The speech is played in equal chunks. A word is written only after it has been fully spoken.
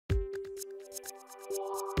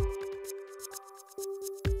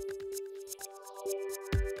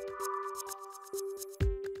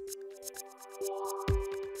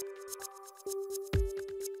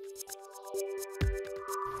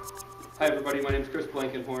Hi everybody, my name is Chris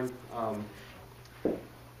Blankenhorn.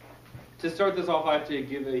 To start this off, I have to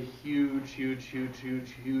give a huge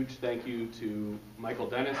thank you to Michael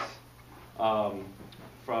Dennis.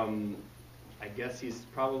 From, I guess he's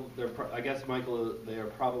probably, Michael, they are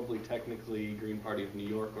probably technically Green Party of New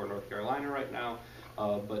York or North Carolina right now.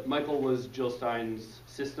 But Michael was Jill Stein's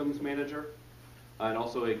systems manager and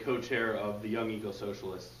also a co-chair of the Young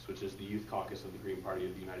Ecosocialists, which is the youth caucus of the Green Party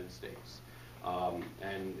of the United States.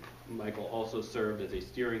 And Michael also served as a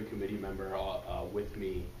steering committee member with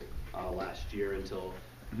me last year until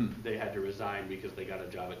they had to resign because they got a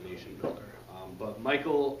job at Nation Builder. But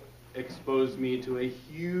Michael exposed me to a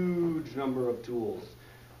huge number of tools,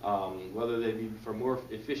 whether they be for more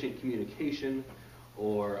efficient communication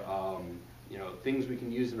or things we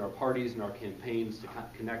can use in our parties and our campaigns to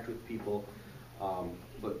connect with people.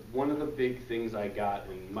 But one of the big things I got,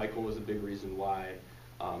 and Michael was a big reason why,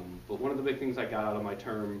 but one of the big things I got out of my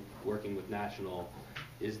term working with National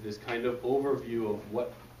is this kind of overview of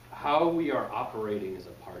how we are operating as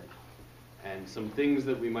a party, and some things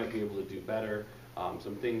that we might be able to do better,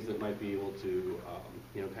 some things that might be able to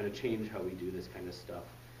kind of change how we do this kind of stuff.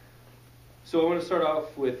 So I want to start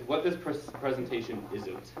off with what this presentation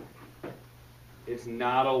isn't. It's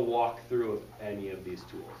not a walkthrough of any of these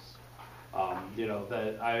tools.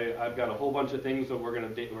 I've got a whole bunch of things that we're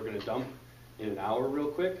gonna dump in an hour real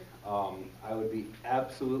quick. I would be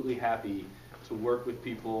absolutely happy to work with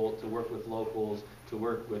people, to work with locals, to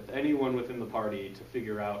work with anyone within the party to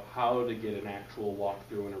figure out how to get an actual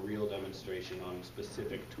walkthrough and a real demonstration on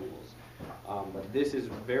specific tools. But this is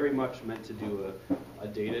very much meant to do a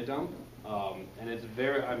data dump, and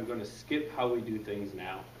I'm going to skip how we do things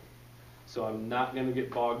now. So I'm not going to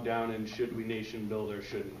get bogged down in should we nation build or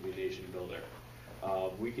shouldn't we nation builder.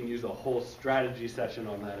 We can use a whole strategy session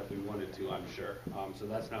on that if we wanted to, I'm sure. So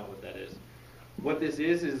that's not what that is. What this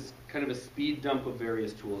is kind of a speed dump of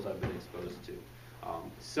various tools I've been exposed to.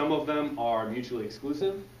 Some of them are mutually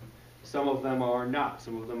exclusive. Some of them are not.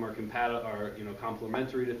 Some of them are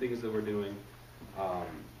complementary to things that we're doing.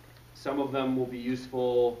 Some of them will be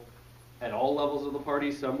useful at all levels of the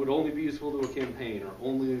party. Some would only be useful to a campaign or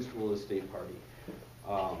only useful to a state party.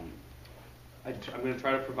 I'm going to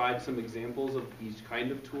try to provide some examples of each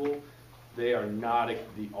kind of tool. They are not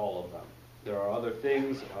all of them. There are other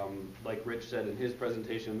things, like Rich said in his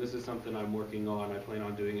presentation, this is something I'm working on. I plan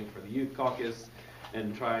on doing it for the Youth Caucus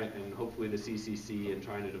and hopefully the CCC, and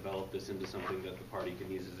trying to develop this into something that the party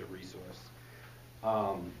can use as a resource.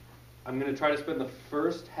 I'm going to try to spend the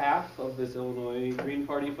first half of this Illinois Green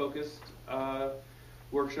Party focused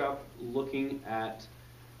workshop looking at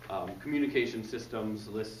communication systems,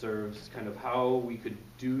 listservs, kind of how we could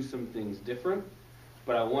do some things different.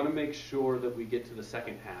 But I want to make sure that we get to the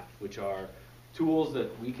second half, which are tools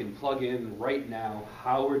that we can plug in right now,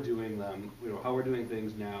 how we're doing them, how we're doing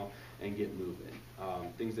things now, and get moving.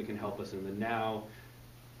 Things that can help us in the now.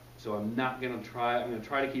 So I'm going to try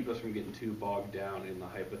to keep us from getting too bogged down in the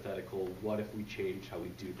hypothetical, what if we change how we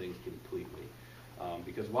do things completely?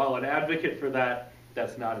 Because while an advocate for that,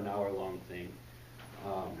 that's not an hour-long thing.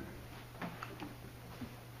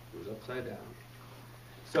 It was upside down.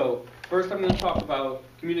 So first I'm going to talk about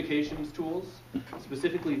communications tools,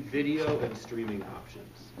 specifically video and streaming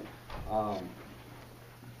options.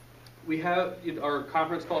 We have our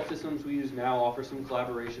conference call systems we use now offer some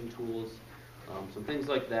collaboration tools, some things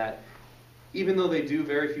like that. Even though they do,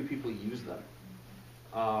 very few people use them.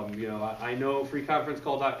 I know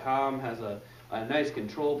freeconferencecall.com has a nice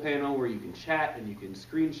control panel where you can chat and you can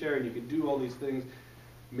screen share and you can do all these things.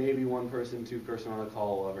 Maybe one person, two person on a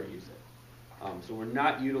call will ever use it. So we're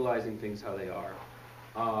not utilizing things how they are.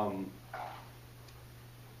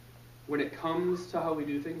 When it comes to how we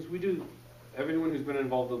do things, everyone who's been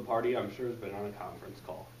involved with the party, I'm sure, has been on a conference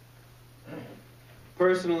call.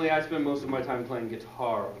 Personally, I spend most of my time playing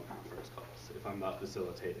guitar on conference calls if I'm not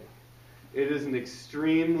facilitating. It is an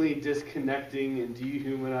extremely disconnecting and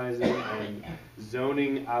dehumanizing and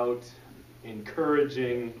zoning out,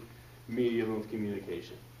 encouraging medium of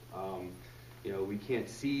communication. We can't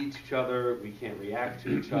see each other, we can't react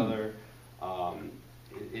to each other.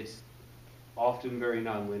 It's often very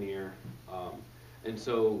nonlinear. And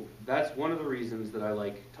so that's one of the reasons that I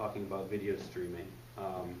like talking about video streaming,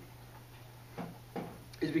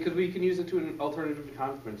 is because we can use it to an alternative to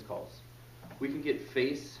conference calls. We can get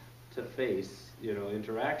face-to-face,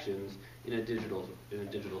 interactions in a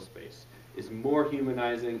digital space. It's more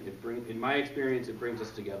humanizing. In my experience, it brings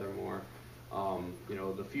us together more.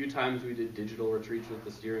 The few times we did digital retreats with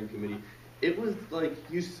the steering committee, it was like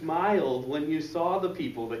you smiled when you saw the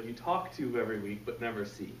people that you talk to every week but never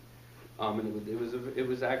see. And it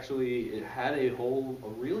was actually, it had a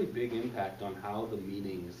really big impact on how the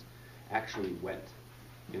meetings actually went.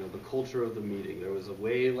 You know, the culture of the meeting. There was a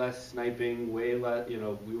way less sniping, way less, you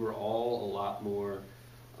know, we were all a lot more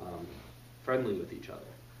friendly with each other.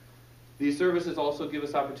 These services also give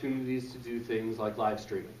us opportunities to do things like live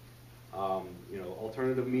streaming. You know,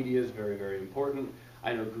 alternative media is very, very important.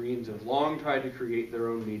 I know Greens have long tried to create their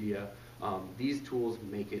own media. These tools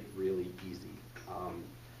make it really easy.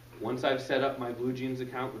 Once I've set up my BlueJeans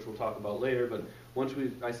account, which we'll talk about later, but once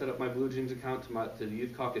I set up my BlueJeans account to the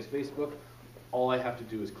Youth Caucus Facebook, all I have to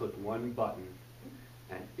do is click one button,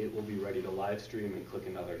 and it will be ready to live stream and click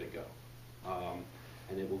another to go.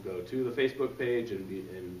 And it will go to the Facebook page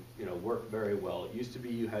and you know, work very well. It used to be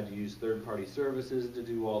you had to use third-party services to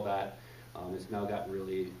do all that. It's now gotten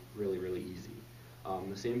really, really, really easy.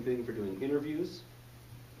 The same thing for doing interviews.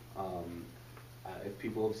 If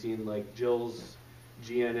people have seen like Jill's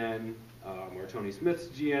GNN or Tony Smith's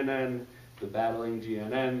GNN, the battling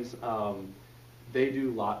GNNs, they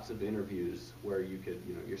do lots of interviews where you could,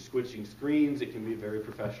 you know, you're switching screens. It can be very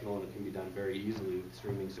professional and it can be done very easily with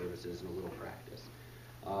streaming services and a little practice.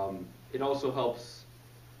 It also helps,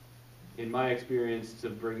 in my experience, to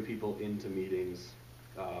bring people into meetings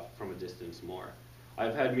from a distance more.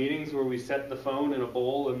 I've had meetings where we set the phone in a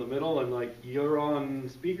bowl in the middle and like, you're on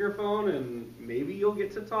speakerphone and maybe you'll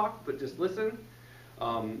get to talk, but just listen.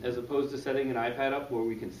 As opposed to setting an iPad up where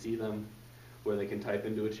we can see them, where they can type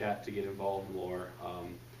into a chat to get involved more.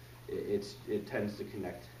 It tends to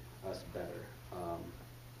connect us better.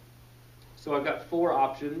 So I've got 4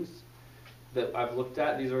 options that I've looked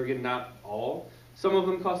at. These are, again, not all. Some of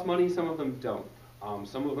them cost money, some of them don't.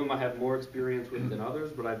 Some of them I have more experience with than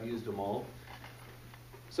others, but I've used them all.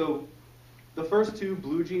 So the first 2,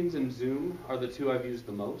 BlueJeans and Zoom, are the 2 I've used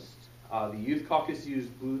the most. The Youth Caucus used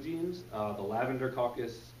BlueJeans. The Lavender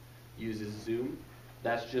Caucus uses Zoom.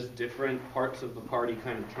 That's just different parts of the party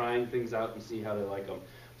kind of trying things out and see how they like them.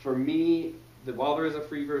 For me, while there is a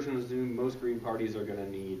free version of Zoom, most Green parties are going to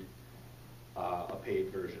need a paid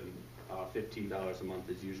version. $15 a month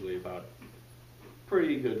is usually about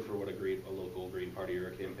pretty good for what a local Green party or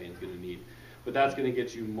a campaign is going to need. But that's going to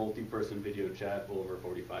get you multi-person video chat over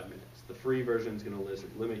 45 minutes. The free version is going to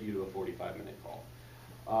limit you to a 45-minute call.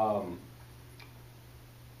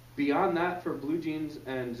 Beyond that, for BlueJeans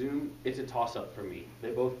and Zoom, it's a toss-up for me.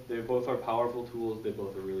 They both are powerful tools. They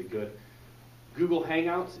both are really good. Google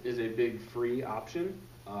Hangouts is a big free option.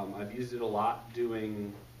 I've used it a lot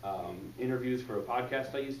doing interviews for a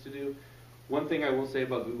podcast I used to do. One thing I will say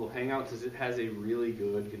about Google Hangouts is it has a really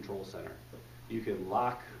good control center. You can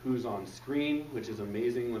lock who's on screen, which is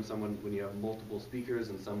amazing when you have multiple speakers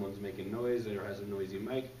and someone's making noise or has a noisy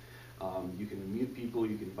mic. You can mute people,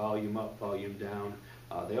 you can volume up, volume down.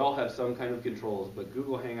 They all have some kind of controls, but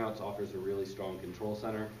Google Hangouts offers a really strong control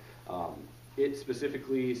center. It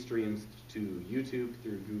specifically streams to YouTube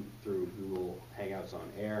through Google Hangouts on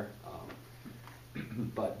Air.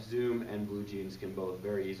 But Zoom and BlueJeans can both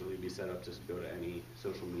very easily be set up to go to any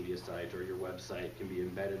social media site, or your website can be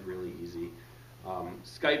embedded really easy.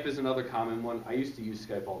 Skype is another common one. I used to use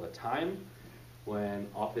Skype all the time when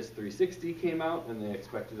Office 360 came out and they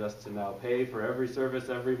expected us to now pay for every service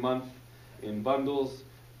every month in bundles.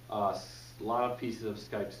 A lot of pieces of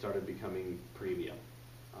Skype started becoming premium.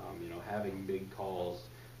 You know, having big calls,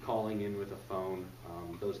 calling in with a phone,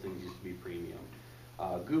 those things used to be premium.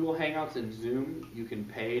 Google Hangouts and Zoom, you can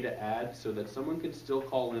pay to add so that someone can still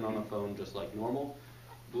call in on a phone just like normal.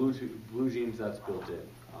 BlueJeans, that's built in.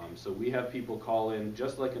 So we have people call in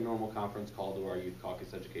just like a normal conference call to our Youth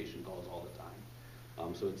Caucus education calls all the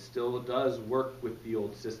time. So it still does work with the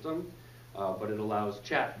old system, but it allows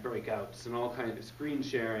chat breakouts and all kinds of screen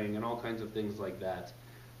sharing and all kinds of things like that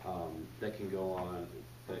that can go on,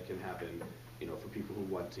 that can happen, you know, for people who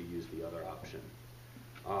want to use the other option.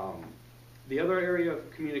 The other area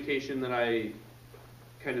of communication that I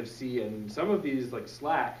kind of see in some of these, like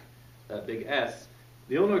Slack, that big S,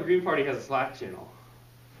 the Illinois Green Party has a Slack channel.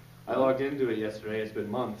 I logged into it yesterday. It's been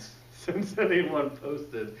months since anyone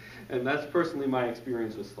posted, and that's personally my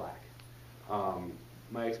experience with Slack.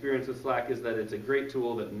 My experience with Slack is that it's a great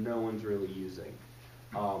tool that no one's really using.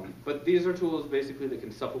 But these are tools basically that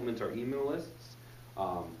can supplement our email lists.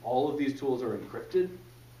 All of these tools are encrypted,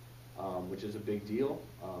 which is a big deal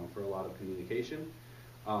for a lot of communication.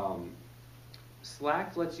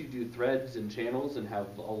 Slack lets you do threads and channels and have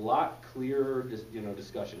a lot clearer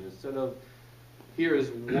discussion. Instead of, here is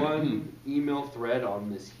one email thread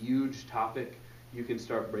on this huge topic, you can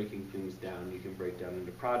start breaking things down. You can break down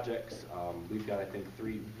into projects. We've got, I think,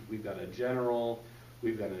 we've got a general,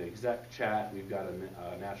 we've got an exec chat, we've got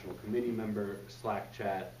a national committee member Slack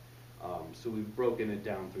chat. So we've broken it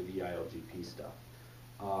down through the ILGP stuff.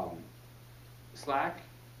 Slack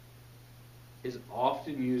is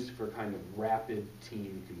often used for kind of rapid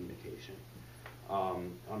team communication.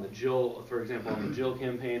 On the Jill, for example, on the Jill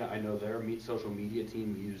campaign, I know their social media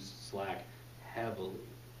team used Slack heavily.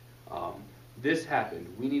 This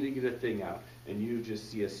happened, we need to get a thing out, and you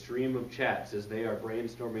just see a stream of chats as they are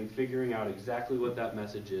brainstorming, figuring out exactly what that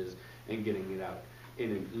message is, and getting it out.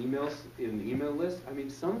 In an email list, I mean,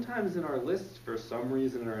 sometimes in our lists, for some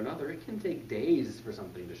reason or another, it can take days for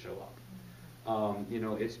something to show up. You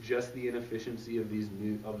know, it's just the inefficiency of these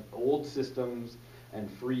old systems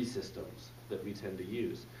and free systems that we tend to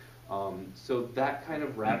use. So that kind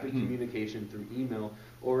of rapid communication through email,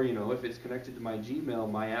 or you know, if it's connected to my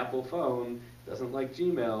Gmail, my Apple phone doesn't like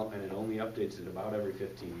Gmail, and it only updates it about every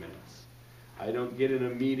 15 minutes. I don't get an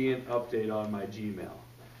immediate update on my Gmail.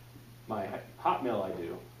 My Hotmail I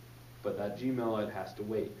do, but that Gmail, it has to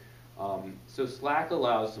wait. So Slack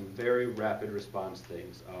allows some very rapid response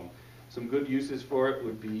things. Some good uses for it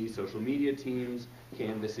would be social media teams,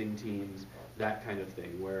 canvassing teams, that kind of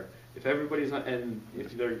thing, where if everybody's on, and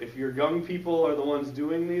if your young people are the ones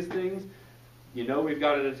doing these things, you know we've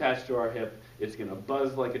got it attached to our hip, it's going to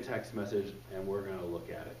buzz like a text message, and we're going to look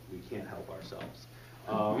at it. We can't help ourselves.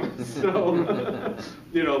 So,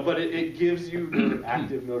 you know, but it gives you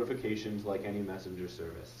active notifications like any messenger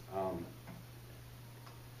service.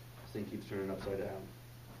 This thing keeps turning upside down.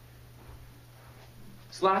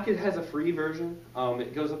 Slack, it has a free version.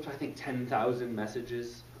 It goes up to, I think, 10,000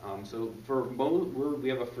 messages. So for we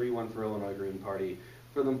have a free one for Illinois Green Party.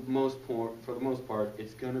 For the most part,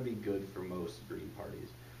 it's going to be good for most Green parties.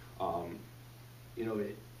 You know,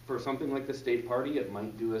 for something like the state party, it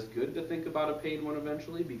might do us good to think about a paid one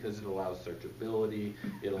eventually, because it allows searchability,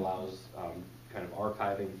 it allows kind of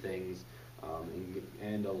archiving things,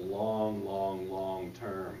 and a long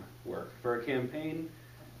term work. For a campaign,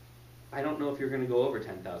 I don't know if you're going to go over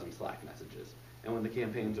 10,000 Slack messages, and when the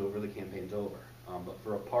campaign's over, the campaign's over. But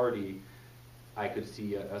for a party, I could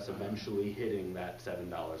see us eventually hitting that $7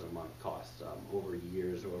 a month cost over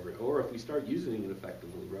years, or if we start using it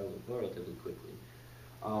effectively relatively quickly.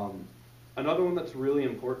 Another one that's really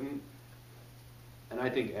important, and I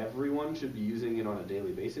think everyone should be using it on a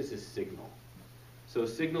daily basis, is Signal. So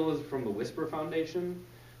Signal is from the Whisper Foundation,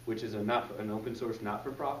 which is an open source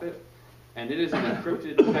not-for-profit, and it is an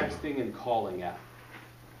encrypted texting and calling app.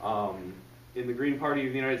 In the Green Party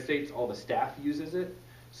of the United States, all the staff uses it.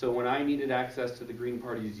 So when I needed access to the Green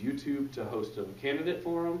Party's YouTube to host a candidate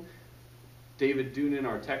forum, David Doonan,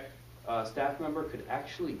 our tech staff member, could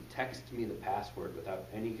actually text me the password without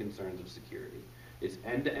any concerns of security. It's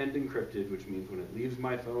end-to-end encrypted, which means when it leaves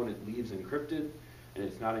my phone, it leaves encrypted, and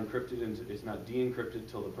it's not encrypted, and it's not de-encrypted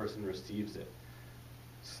till the person receives it.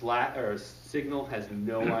 Signal has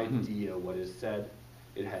no idea what is said.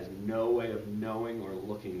 It has no way of knowing or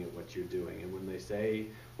looking at what you're doing. And when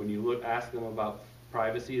you ask them about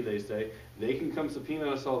privacy, they say, they can come subpoena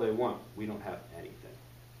us all they want. We don't have anything.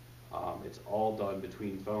 It's all done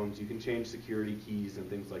between phones. You can change security keys and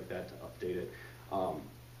things like that to update it.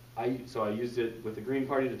 So I used it with the Green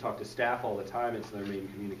Party to talk to staff all the time. It's their main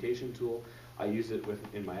communication tool. I use it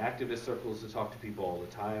in my activist circles to talk to people all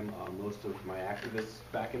the time. Most of my activists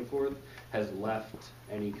back and forth has left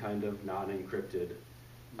any kind of non-encrypted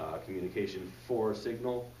communication for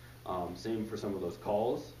Signal. Same for some of those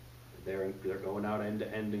calls. They're going out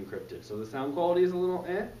end-to-end encrypted. So the sound quality is a little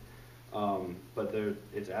but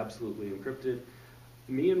it's absolutely encrypted.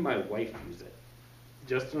 Me and my wife use it,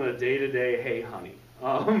 just on a day-to-day, hey honey.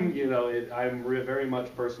 You know, I'm very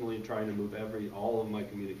much personally trying to move all of my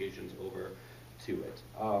communications over to it.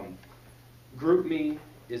 GroupMe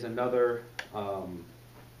is another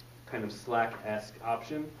kind of Slack-esque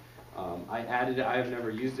option. I added it. I have never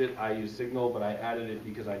used it. I use Signal, but I added it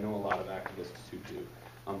because I know a lot of activists who do.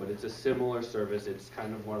 But it's a similar service. It's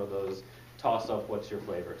kind of one of those toss-up, what's your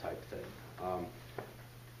flavor type thing.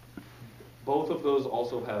 Both of those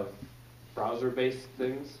also have browser-based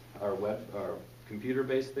things, or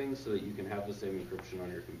computer-based things, so that you can have the same encryption on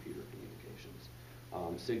your computer communications.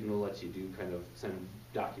 Signal lets you do kind of send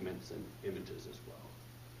documents and images as well.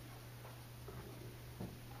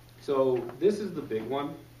 So this is the big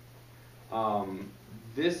one.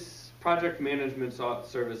 This project management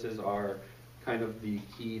services are kind of the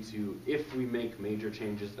key to, if we make major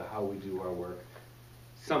changes to how we do our work,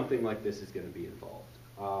 something like this is going to be involved.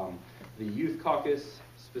 The Youth Caucus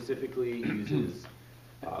specifically uses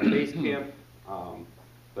BaseCamp,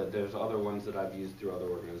 but there's other ones that I've used through other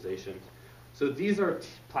organizations. So these are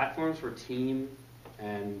platforms for team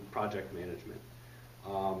and project management.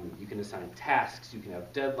 You can assign tasks, you can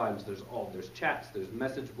have deadlines, there's chats, there's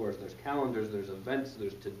message boards, there's calendars, there's events,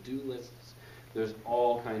 there's to-do lists, there's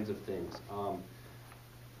all kinds of things.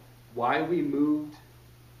 Why we moved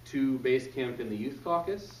to BaseCamp in the Youth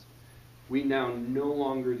Caucus, we now no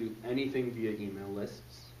longer do anything via email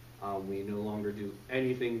lists. We no longer do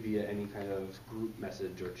anything via any kind of group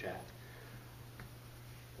message or chat.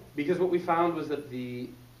 Because what we found was that the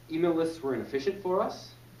email lists were inefficient for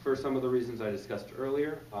us, for some of the reasons I discussed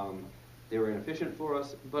earlier. They were inefficient for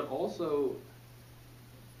us, but also,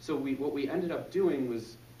 what we ended up doing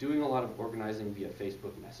was doing a lot of organizing via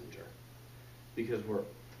Facebook Messenger, because we're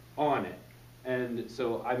on it. And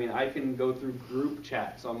so, I mean, I can go through group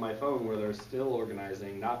chats on my phone where they're still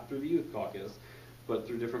organizing, not through the Youth Caucus, but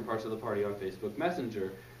through different parts of the party on Facebook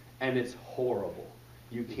Messenger, and it's horrible.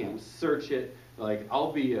 You can't search it. Like,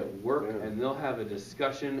 I'll be at work and they'll have a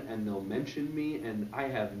discussion and they'll mention me, and I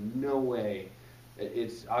have no way.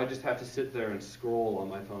 I just have to sit there and scroll on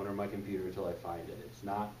my phone or my computer until I find it. It's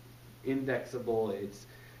not indexable. It's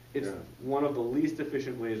one of the least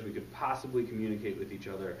efficient ways we could possibly communicate with each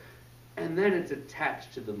other. And then it's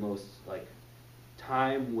attached to the most, like,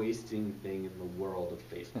 time-wasting thing in the world of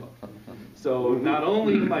Facebook. So not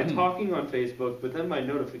only am I talking on Facebook, but then my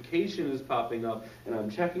notification is popping up, and I'm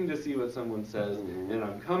checking to see what someone says, and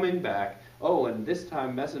I'm coming back. Oh, and this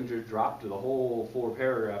time Messenger dropped the whole 4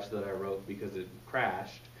 paragraphs that I wrote because it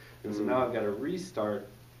crashed. And so now I've got to restart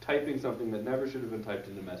typing something that never should have been typed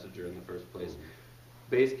into Messenger in the first place.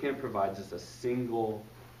 BaseCamp provides us a single,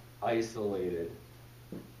 isolated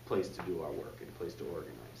place to do our work and a place to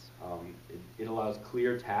organize. It allows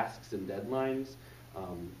clear tasks and deadlines,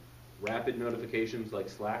 rapid notifications like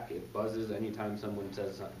Slack. It buzzes anytime someone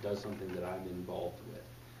does something that I'm involved with.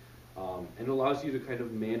 And it allows you to kind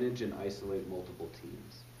of manage and isolate multiple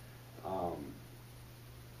teams.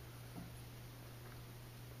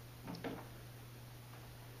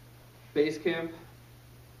 BaseCamp,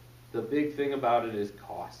 the big thing about it is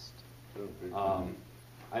cost.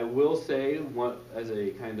 I will say, as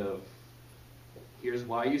a kind of, here's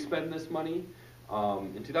why you spend this money.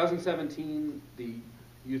 In 2017, the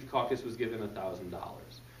Youth Caucus was given $1,000.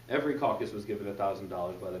 Every caucus was given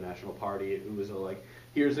 $1,000 by the National Party. It was like,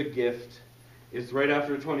 here's a gift. It's right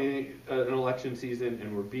after an election season,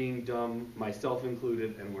 and we're being dumb, myself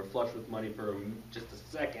included, and we're flush with money for just a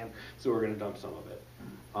second, so we're going to dump some of it.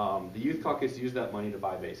 The Youth Caucus used that money to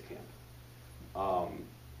buy BaseCamp.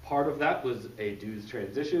 Part of that was a dues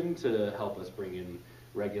transition to help us bring in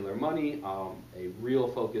regular money, a real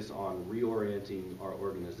focus on reorienting our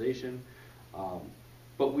organization.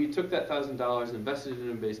 But we took that $1,000, invested it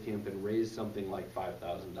in BaseCamp, and raised something like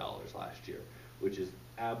 $5,000 last year, which is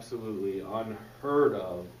absolutely unheard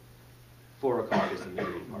of for a caucus in the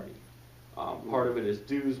Green Party. Part of it is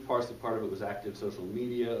dues, part of it was active social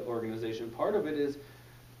media organization, part of it is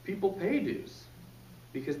people pay dues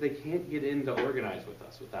because they can't get in to organize with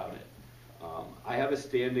us without it. I have a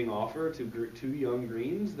standing offer to 2 young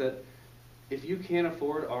Greens that if you can't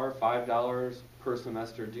afford our $5 per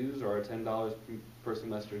semester dues or our $10 per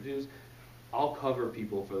semester dues, I'll cover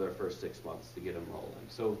people for their first 6 months to get them rolling.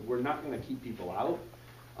 So we're not going to keep people out,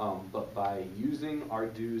 but by using our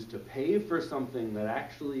dues to pay for something that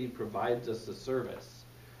actually provides us a service,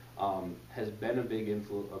 has been a big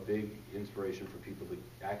inspiration for people to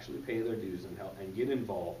actually pay their dues and help and get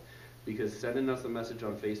involved. Because sending us a message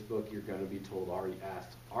on Facebook, you're going to be told,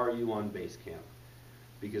 are you on BaseCamp?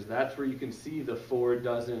 Because that's where you can see the 4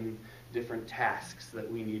 dozen different tasks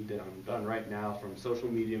that we need done right now, from social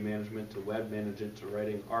media management to web management to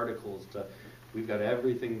writing articles to, we've got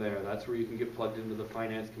everything there. That's where you can get plugged into the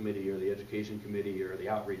finance committee or the education committee or the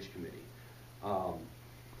outreach committee.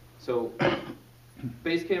 So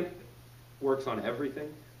BaseCamp works on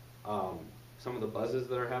everything. Some of the buzzes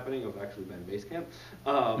that are happening have actually been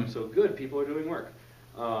BaseCamp. So good, people are doing work.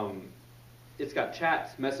 It's got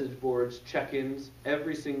chats, message boards, check-ins.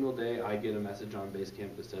 Every single day I get a message on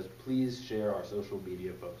BaseCamp that says, please share our social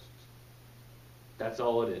media posts. That's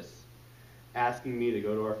all it is. Asking me to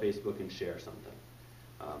go to our Facebook and share something.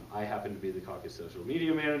 I happen to be the caucus social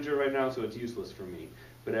media manager right now, so it's useless for me.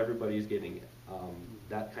 But everybody's getting it.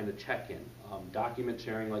 That kind of check-in. Document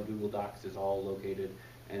sharing like Google Docs is all located,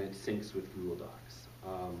 and it syncs with Google Docs.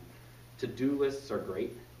 To-do lists are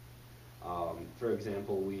great. For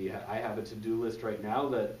example, I have a to-do list right now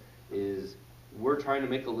that is, we're trying to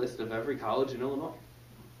make a list of every college in Illinois.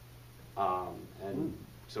 And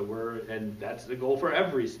that's the goal for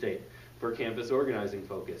every state for campus organizing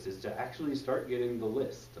focus, is to actually start getting the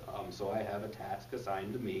list. So I have a task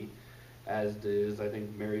assigned to me, as does, I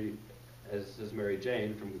think, Mary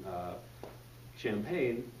Jane from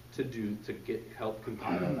Champaign, to help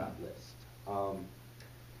compile that list.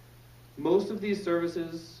 Most of these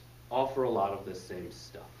services offer a lot of this same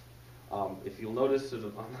stuff. If you'll notice sort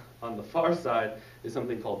of on the far side is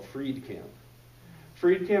something called FreedCamp.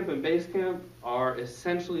 FreedCamp and BaseCamp are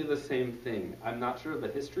essentially the same thing. I'm not sure of the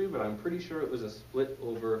history, but I'm pretty sure it was a split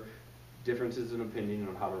over differences in opinion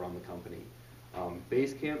on how to run the company.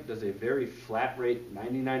 BaseCamp does a very flat rate,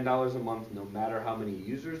 $99 a month, no matter how many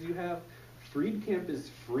users you have. FreedCamp is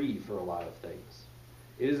free for a lot of things.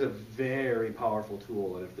 It is a very powerful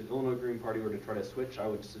tool, and if the Illinois Green Party were to try to switch, I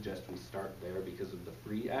would suggest we start there because of the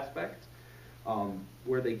free aspect.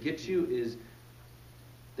 Where they get you is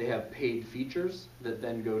they have paid features that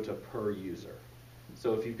then go to per user.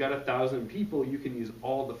 So if you've got 1,000 people, you can use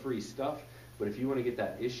all the free stuff, but if you want to get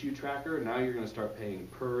that issue tracker, now you're going to start paying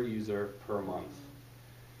per user per month.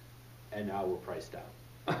 And now we're priced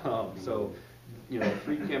out. So,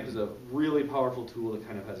 FreeCamp is a really powerful tool that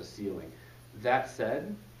kind of has a ceiling. That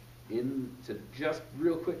said, to just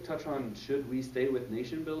real quick touch on should we stay with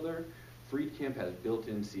Nation Builder, FreeCamp has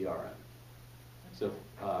built-in CRM. So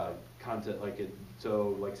content like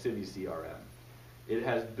Civi CRM. It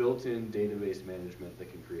has built-in database management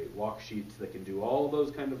that can create walk sheets, that can do all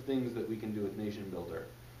those kind of things that we can do with Nation Builder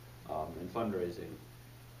and fundraising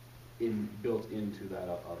built into that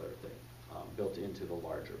other thing, built into the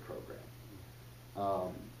larger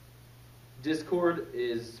program. Discord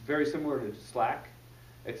is very similar to Slack,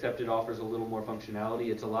 except it offers a little more functionality.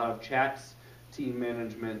 It's a lot of chats, team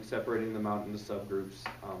management, separating them out into subgroups,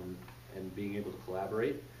 and being able to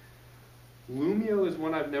collaborate. Loomio is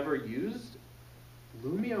one I've never used.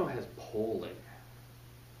 Loomio has polling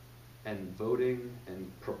and voting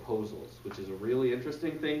and proposals, which is a really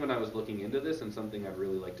interesting thing when I was looking into this and something I'd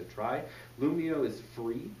really like to try. Loomio is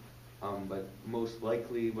free, but most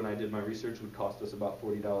likely when I did my research it would cost us about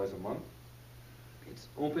 $40 a month. It's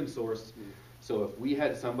open source, so if we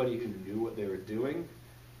had somebody who knew what they were doing,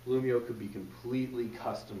 Loomio could be completely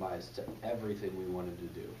customized to everything we wanted to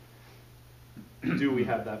do. Do we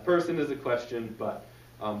have that person is a question, but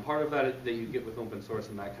part of that you get with open source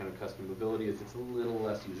and that kind of customability is it's a little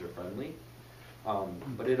less user-friendly.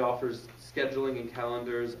 But it offers scheduling and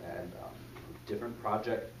calendars and different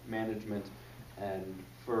project management. And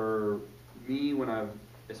for me,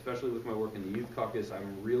 especially with my work in the Youth Caucus,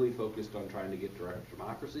 I'm really focused on trying to get direct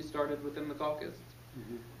democracy started within the caucus.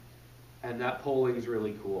 And that polling is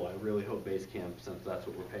really cool. I really hope BaseCamp, since that's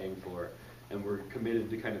what we're paying for, and we're committed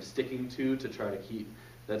to kind of sticking to try to keep.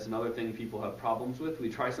 That's another thing people have problems with. We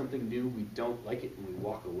try something new, we don't like it, and we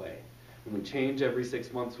walk away. And we change every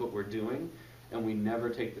 6 months what we're doing, and we never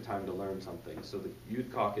take the time to learn something. So the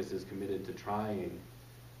Youth Caucus is committed to trying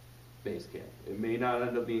BaseCamp. It may not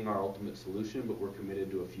end up being our ultimate solution, but we're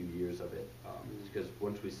committed to a few years of it. Because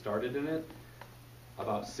once we started in it,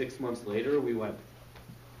 about 6 months later, we went,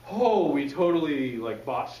 oh, we totally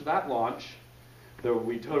botched that launch.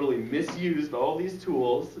 We totally misused all these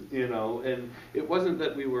tools, and it wasn't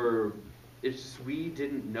that it's just we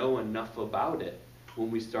didn't know enough about it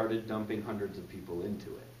when we started dumping hundreds of people into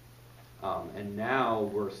it. And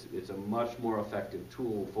now it's a much more effective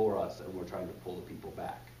tool for us, and we're trying to pull the people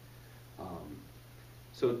back.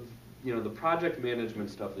 So, the project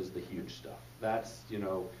management stuff is the huge stuff. That's,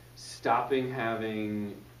 stopping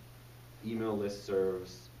having email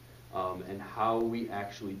listservs, and how we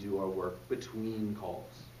actually do our work between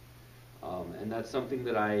calls. And that's something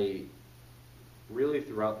that I really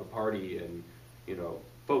throughout the party and,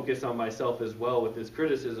 focus on myself as well with this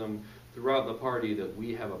criticism throughout the party that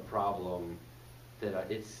we have a problem that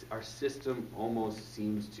our system almost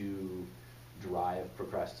seems to drive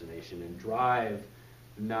procrastination and drive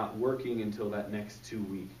not working until that next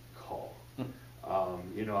 2-week call.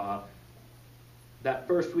 That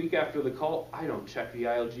first week after the call, I don't check the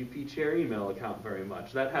ILGP chair email account very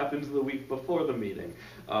much. That happens the week before the meeting,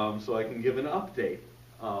 so I can give an update.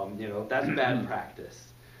 That's bad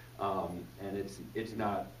practice. And it's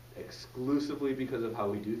not exclusively because of how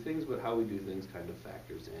we do things, but how we do things kind of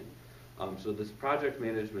factors in. So this project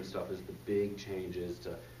management stuff is the big changes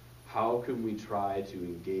to how can we try to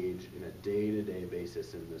engage in a day-to-day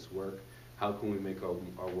basis in this work? How can we make our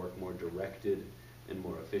work more directed and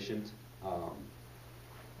more efficient?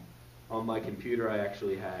 On my computer, I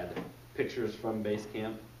actually had pictures from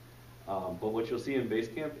BaseCamp, but what you'll see in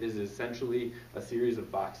BaseCamp is essentially a series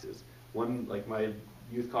of boxes. One, like my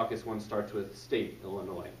Youth Caucus one, starts with State,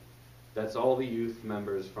 Illinois. That's all the youth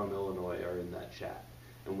members from Illinois are in that chat,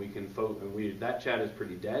 and we can that chat is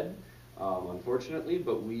pretty dead, unfortunately,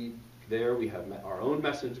 but we have our own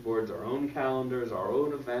message boards, our own calendars, our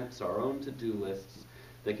own events, our own to-do lists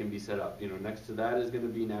that can be set up. Next to that is going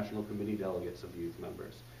to be National Committee delegates of youth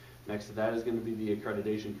members. Next to that is going to be the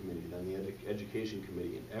accreditation committee, then the education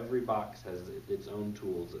committee, and every box has its own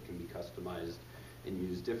tools that can be customized and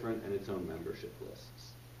use different, and its own membership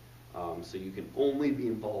lists. So you can only be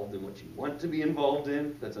involved in what you want to be involved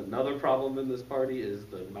in. That's another problem in this party, is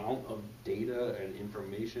the amount of data and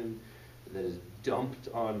information that is dumped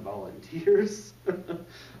on volunteers.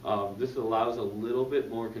 This allows a little bit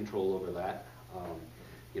more control over that.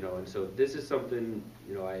 And so this is something,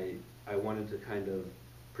 I wanted to kind of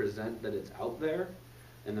present that it's out there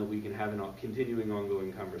and that we can have a continuing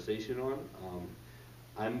ongoing conversation on.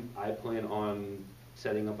 I plan on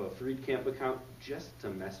setting up a FreedCamp account just to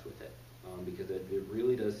mess with it, because it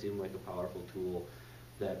really does seem like a powerful tool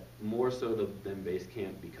that, more so than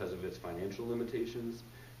BaseCamp because of its financial limitations,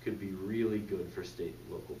 could be really good for state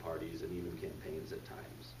and local parties and even campaigns at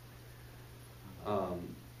times.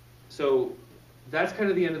 So that's kind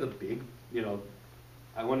of the end of the big,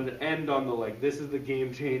 I wanted to end on the this is the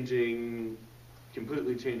game-changing,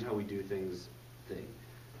 completely change how we do things thing.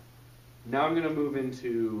 Now I'm going to move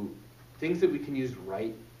into things that we can use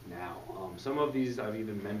right now. Some of these I've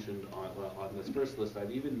even mentioned on this first list,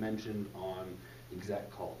 I've even mentioned on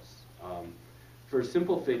exec calls. For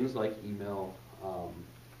simple things like email,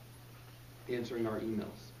 answering our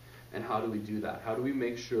emails. And how do we do that? How do we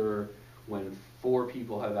make sure when 4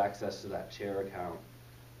 people have access to that chair account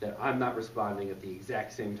that I'm not responding at the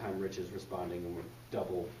exact same time Rich is responding and we're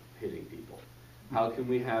double hitting people? How can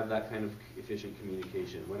we have that kind of efficient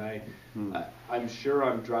communication? When I'm sure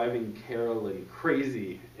I'm driving Carolyn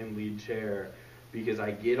crazy in lead chair because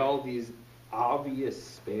I get all these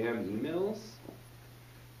obvious spam emails,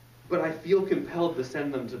 but I feel compelled to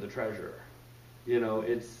send them to the treasurer.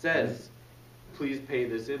 It says, please pay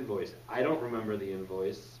this invoice. I don't remember the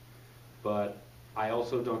invoice, but I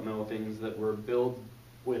also don't know things that were billed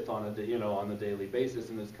with on a daily basis,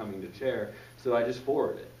 and it's coming to chair, so I just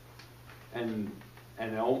forward it. And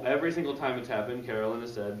every single time it's happened, Carolyn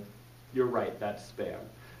has said, "You're right, that's spam."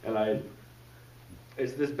 And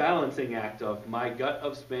it's this balancing act of my gut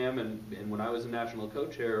of spam, and when I was a national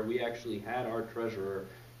co-chair, we actually had our treasurer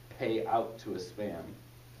pay out to a spam.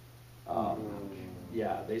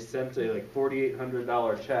 Yeah, they sent a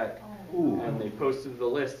 $4,800 check, and they posted the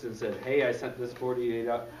list and said, "Hey, I sent this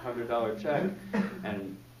 $4,800 check,"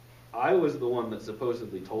 and I was the one that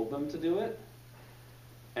supposedly told them to do it,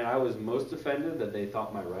 and I was most offended that they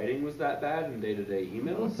thought my writing was that bad in day-to-day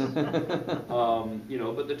emails.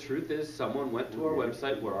 But the truth is, someone went to our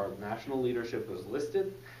website where our national leadership was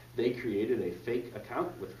listed. They created a fake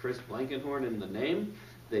account with Chris Blankenhorn in the name.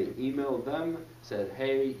 They emailed them, said,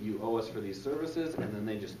 "Hey, you owe us for these services," and then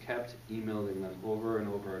they just kept emailing them over and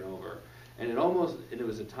over and over. And it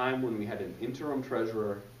was a time when we had an interim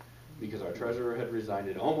treasurer because our treasurer had resigned.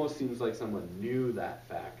 It almost seems like someone knew that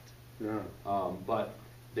fact. Yeah. But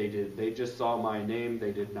they just saw my name.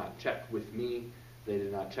 They did not check with me. They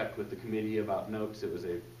did not check with the committee about notes. It was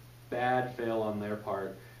a bad fail on their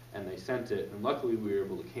part, and they sent it. And luckily, we were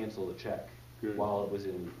able to cancel the check while it was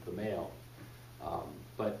in the mail.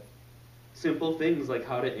 But simple things like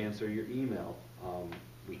how to answer your email,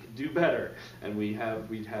 we could do better, and we'd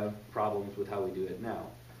have problems with how we do it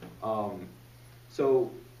now.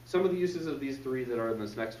 So some of the uses of these 3 that are in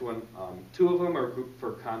this next one, 2 of them are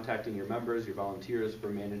for contacting your members, your volunteers, for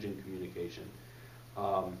managing communication.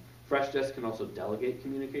 FreshDesk can also delegate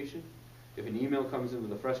communication. If an email comes into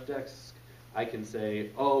the FreshDesk, I can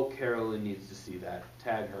say, "Oh, Carolyn needs to see that.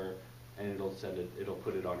 Tag her," and it'll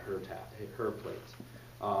put it on her plate.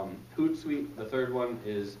 HootSuite, the third one,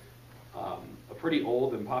 is a pretty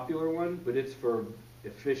old and popular one, but it's for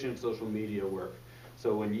efficient social media work.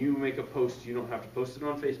 So when you make a post, you don't have to post it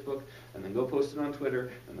on Facebook, and then go post it on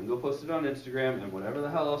Twitter, and then go post it on Instagram, and whatever the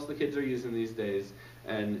hell else the kids are using these days,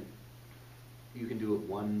 and you can do it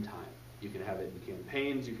one time. You can have it in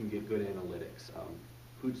campaigns, you can get good analytics.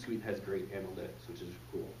 HootSuite has great analytics, which is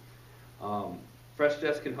cool.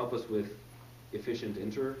 FreshDesk can help us with efficient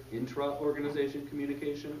intra-organization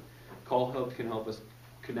communication. CallHub can help us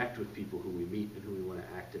connect with people who we meet and who we want to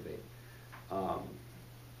activate.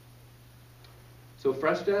 So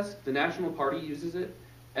FreshDesk, the National Party uses it.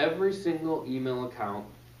 Every single email account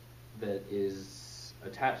that is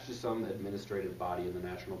attached to some administrative body in the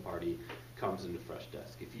National Party comes into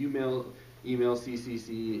FreshDesk. If you email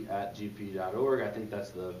ccc@gp.org, I think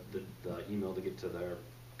that's the email to get to their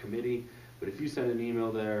committee. But if you send an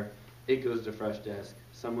email there, it goes to FreshDesk.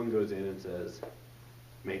 Someone goes in and says,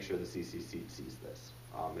 "Make sure the CCC sees this."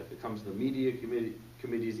 If it comes to the media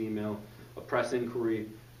committee's email, a press inquiry,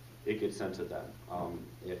 it gets sent to them.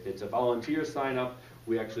 If it's a volunteer sign up,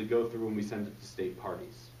 we actually go through and we send it to state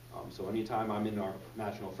parties. So anytime I'm in our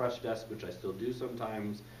National FreshDesk, which I still do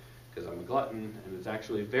sometimes, because I'm a glutton, and it's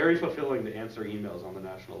actually very fulfilling to answer emails on the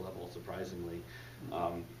national level, surprisingly.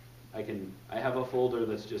 I have a folder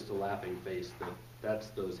that's just a laughing face, that's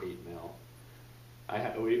those hate mail.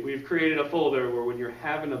 We've created a folder where when you're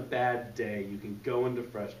having a bad day, you can go into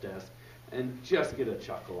FreshDesk and just get a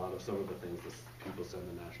chuckle out of some of the things that people send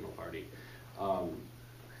the National Party.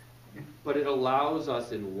 But it allows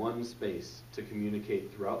us in one space to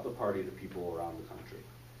communicate throughout the party to people around the country.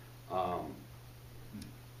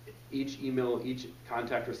 Each email, each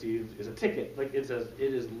contact received is a ticket. Like it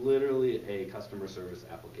is literally a customer service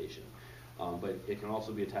application. But it can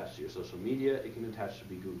also be attached to your social media. It can be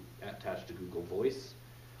attached to Google Voice,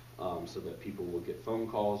 so that people will get phone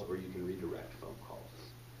calls, or you can redirect phone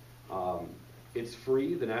calls. It's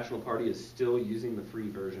free. The National Party is still using the free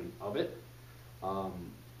version of it.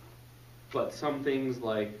 But some things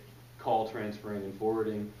like call transferring and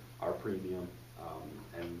forwarding are premium,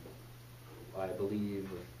 and I believe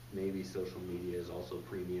maybe social media is also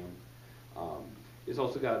premium. It's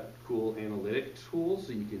also got cool analytic tools,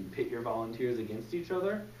 so you can pit your volunteers against each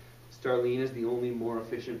other. Starlene is the only more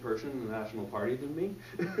efficient person in the National Party than me.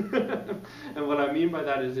 And what I mean by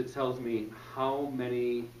that is it tells me how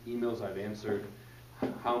many emails I've answered,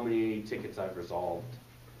 how many tickets I've resolved,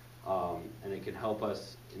 and it can help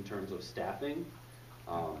us in terms of staffing,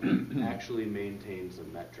 actually maintain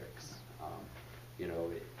some metrics.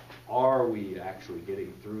 Are we actually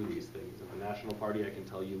getting through these things? In the National Party, I can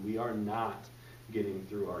tell you we are not getting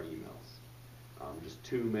through our emails. Just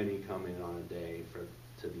too many come in on a day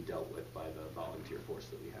to be dealt with by the volunteer force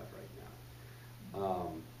that we have right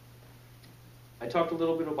now. I talked a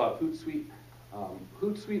little bit about HootSuite.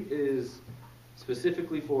 HootSuite is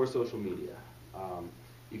specifically for social media.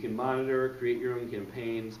 You can monitor, create your own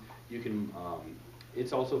campaigns. You can.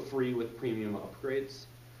 It's also free with premium upgrades.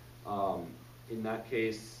 In that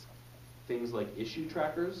case, things like issue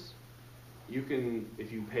trackers. You can,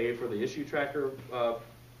 if you pay for the issue tracker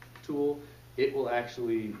tool, it will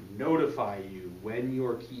actually notify you when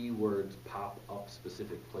your keywords pop up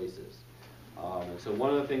specific places. And so one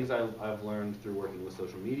of the things I've learned through working with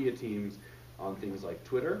social media teams on things like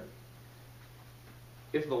Twitter,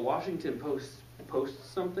 if the Washington Post posts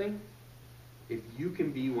something, if you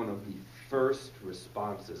can be one of the first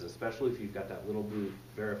responses, especially if you've got that little blue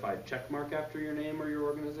verified check mark after your name or your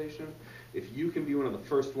organization, if you can be one of the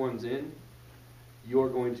first ones in, you're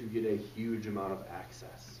going to get a huge amount of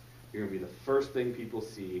access. You're going to be the first thing people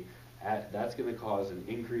see. That's going to cause an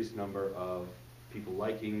increased number of people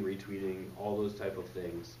liking, retweeting, all those type of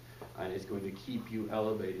things. And it's going to keep you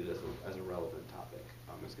elevated as a relevant topic.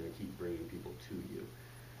 It's going to keep bringing people to you.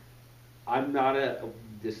 I'm not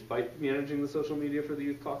despite managing the social media for the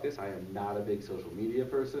Youth Caucus, I am not a big social media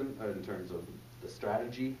person in terms of the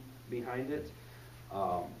strategy behind it.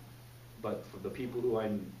 But for the people who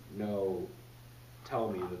I know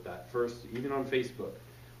tell me that first, even on Facebook,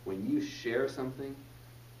 when you share something,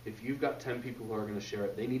 if you've got 10 people who are going to share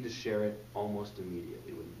it, they need to share it almost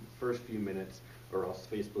immediately, within the first few minutes, or else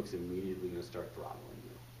Facebook's immediately going to start throttling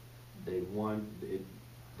you.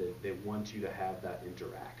 They want you to have that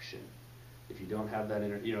interaction. If you don't have that,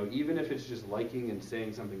 even if it's just liking and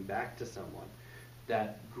saying something back to someone,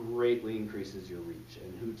 that greatly increases your reach.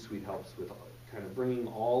 And HootSuite helps with kind of bringing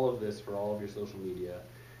all of this for all of your social media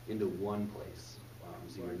into one place.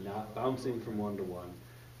 So you're not bouncing from one to one,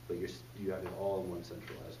 but you have it all in one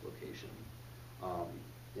centralized location.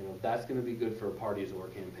 That's going to be good for parties or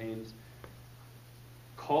campaigns.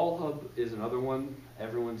 CallHub is another one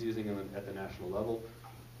everyone's using at the national level.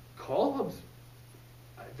 CallHub's,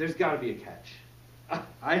 there's got to be a catch.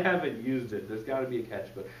 I haven't used it. There's got to be a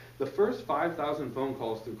catch. But the first 5,000 phone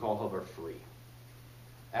calls through CallHub are free.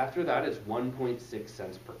 After that, it's 1.6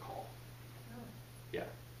 cents per call. Yeah.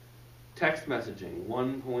 Text messaging,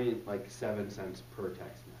 1.7 cents per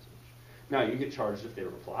text message. Now, you get charged if they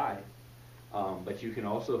reply, but you can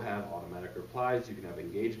also have automatic replies. You can have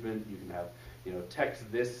engagement. You can have, text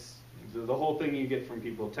this. The whole thing you get from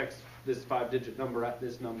people, text this 5-digit number at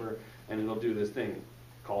this number, and it'll do this thing.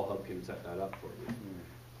 CallHub can set that up for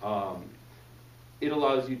you. It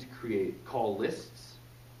allows you to create call lists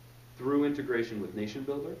through integration with Nation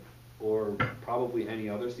Builder, or probably any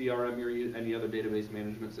other CRM any other database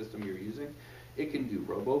management system you're using. It can do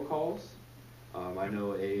robocalls. I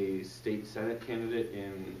know a state Senate candidate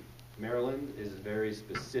in Maryland is very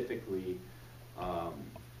specifically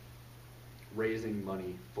raising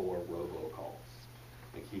money for robocalls.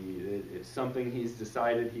 It's something he's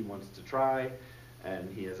decided he wants to try,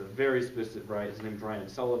 and he has a very specific, his name's Ryan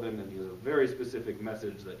Sullivan, and he has a very specific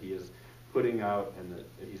message that he is putting out and that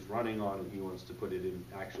he's running on, and he wants to put it in,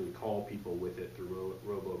 actually call people with it through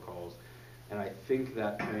robocalls. And I think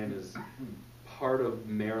that plan is part of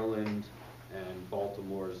Maryland and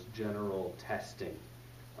Baltimore's general testing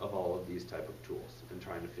of all of these type of tools and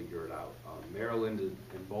trying to figure it out. Maryland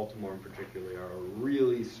and Baltimore in particular are a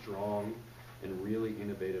really strong and really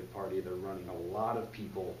innovative party. They're running a lot of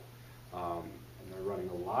people, and they're running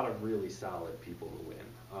a lot of really solid people to win.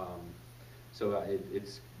 So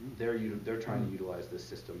they're trying to utilize this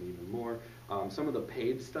system even more. Some of the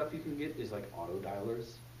paid stuff you can get is like auto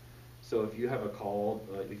dialers. So if you have a call,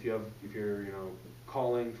 if you're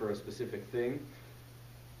calling for a specific thing,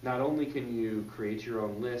 not only can you create your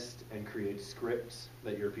own list and create scripts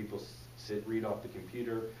that your people read off the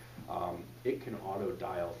computer, it can auto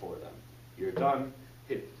dial for them. You're done,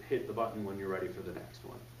 hit the button when you're ready for the next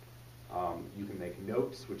one. You can make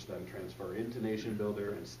notes, which then transfer into Nation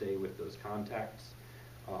Builder and stay with those contacts.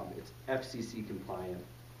 It's FCC compliant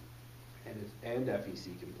and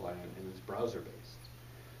FEC compliant, and it's browser based.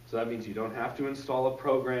 So that means you don't have to install a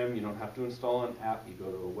program, you don't have to install an app. You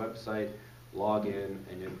go to a website, log in,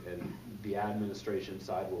 and the administration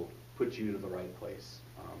side will put you to the right place.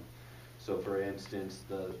 So for instance,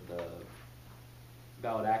 the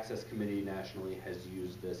Ballot Access Committee nationally has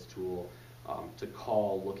used this tool to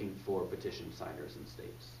call looking for petition signers in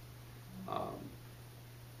states.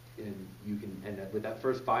 And you can, and with that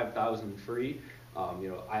first 5,000 free,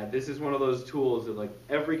 this is one of those tools that like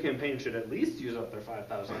every campaign should at least use up their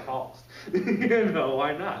 5,000 calls.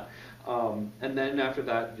 Why not? And then after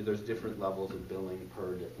that, there's different levels of billing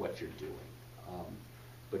per what you're doing.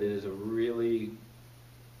 But it is a really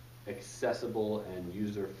accessible and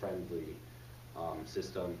user-friendly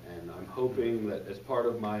system, and I'm hoping that as part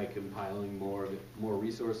of my compiling more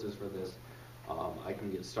resources for this, I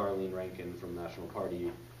can get Starlene Rankin from National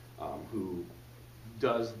Party, who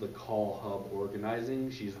does the CallHub organizing.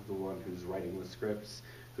 She's the one who's writing the scripts,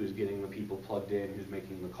 who's getting the people plugged in, who's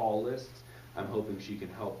making the call lists. I'm hoping she can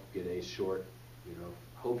help get a short,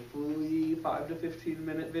 hopefully 5 to 15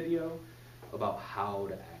 minute video about how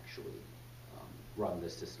to actually run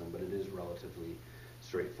this system, but it is relatively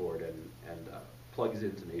straightforward and plugs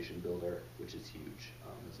into Nation Builder, which is huge,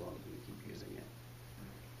 as long as we keep using it.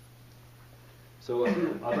 So a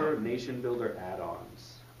few other Nation Builder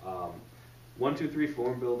add-ons. 123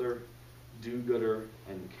 Form Builder, DoGooder,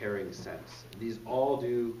 and CaringCent. These all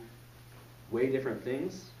do way different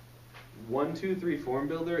things. 123 Form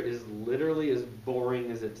Builder is literally as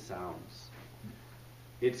boring as it sounds.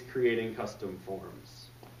 It's creating custom forms.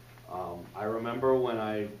 I remember when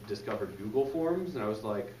I discovered Google Forms, and I was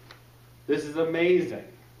like, this is amazing.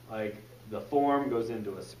 Like, the form goes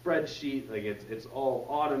into a spreadsheet, like it's all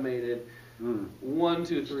automated.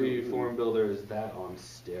 123 Form Builder is that on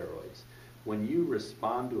steroids. When you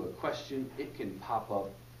respond to a question, it can pop up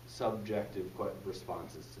subjective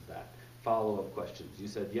responses to that. Follow-up questions. You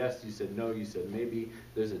said yes, you said no, you said maybe.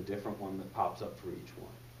 There's a different one that pops up for each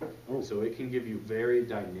one. So it can give you very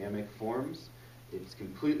dynamic forms. It's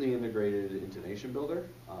completely integrated into Nation Builder.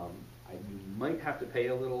 You might have to pay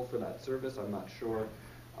a little for that service, I'm not sure.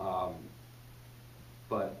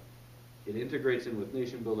 But it integrates in with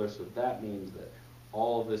Nation Builder, so that means that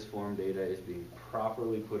all of this form data is being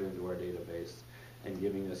properly put into our database and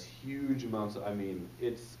giving us huge amounts of,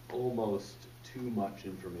 it's almost too much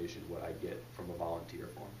information what I get from a volunteer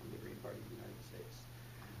form from the Green Party of the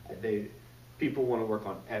United States. People want to work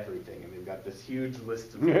on everything, and they've got this huge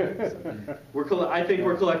list of things. I think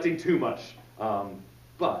we're collecting too much,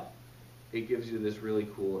 but it gives you this really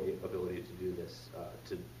cool ability to do this,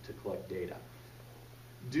 to collect data.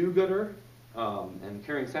 DoGooder and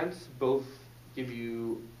CaringCent both give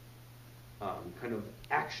you kind of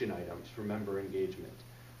action items for member engagement.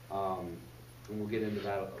 And we'll get into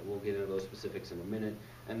that. We'll get into those specifics in a minute.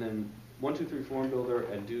 And then 123 Form Builder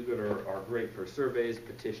and DoGooder are great for surveys,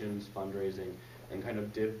 petitions, fundraising, and kind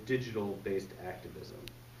of digital-based activism.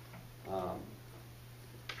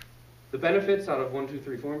 The benefits out of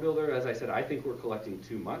 123 Form Builder, as I said, I think we're collecting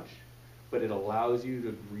too much, but it allows you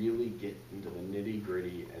to really get into the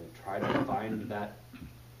nitty-gritty and try to find that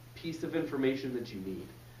piece of information that you need.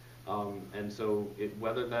 And so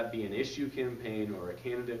whether that be an issue campaign or a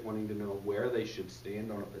candidate wanting to know where they should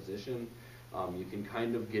stand on a position, you can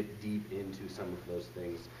kind of get deep into some of those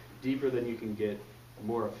things, deeper than you can get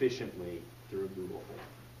more efficiently through Google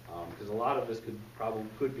Form. Because a lot of this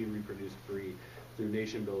could be reproduced free through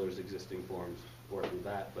Nation Builder's existing forms or through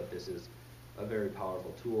that, but this is a very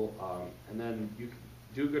powerful tool. And then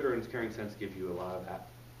DoGooder and CaringCent give you a lot of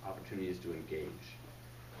opportunities to engage.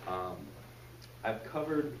 I've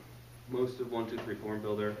covered most of 123 Form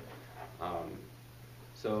Builder.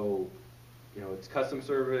 So, it's custom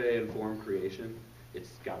survey and form creation.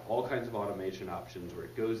 It's got all kinds of automation options where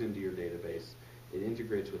it goes into your database. It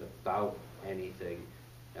integrates with about anything,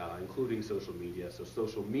 including social media. So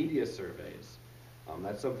social media surveys,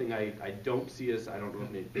 that's something I don't see us, I don't know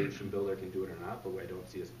if Nation Builder can do it or not, but what I don't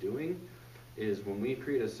see us doing is when we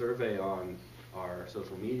create a survey on our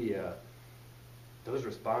social media, those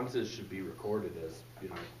responses should be recorded as, you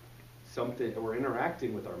know, something, we're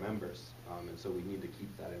interacting with our members, and so we need to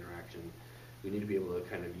keep that interaction. We need to be able to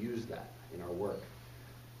kind of use that in our work.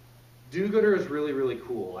 DoGooder is really, really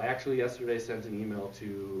cool. I actually yesterday sent an email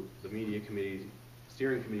to the media committee,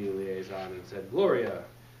 steering committee liaison and said, Gloria,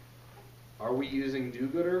 are we using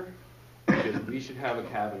DoGooder? Because we should have a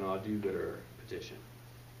Kavanaugh DoGooder petition.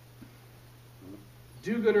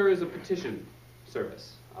 DoGooder is a petition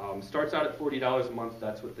service. Starts out at $40 a month.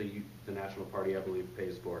 That's what the National Party, I believe,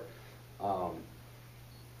 pays for.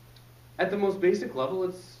 At the most basic level,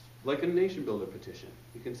 it's like a nation builder petition.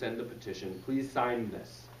 You can send a petition, please sign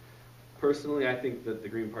this. Personally, I think that the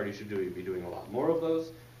Green Party should be doing a lot more of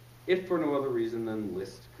those, if for no other reason than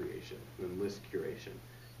list creation, than list curation.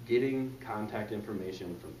 Getting contact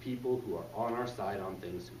information from people who are on our side on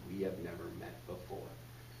things we have never met before.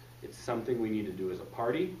 It's something we need to do as a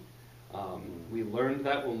party. We learned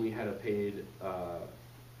that when we had a paid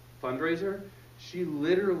fundraiser. She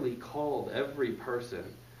literally called every person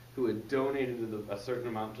who had donated a certain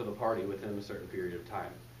amount to the party within a certain period of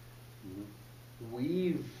time.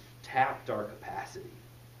 We've tapped our capacity,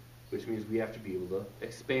 which means we have to be able to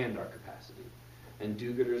expand our capacity. And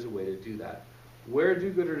DoGooder is a way to do that. Where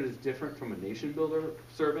DoGooder is different from a Nation Builder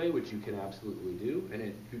survey, which you can absolutely do,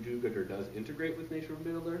 and DoGooder does integrate with Nation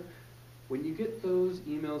Builder, when you get those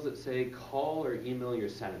emails that say call or email your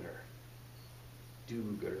senator,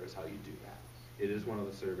 DoGooder is how you do that. It is one of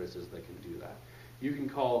the services that can do that. You can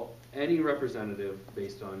call any representative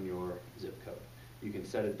based on your zip code. You can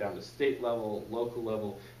set it down to state level, local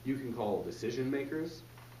level. You can call decision makers,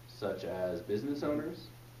 such as business owners.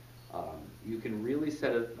 You can really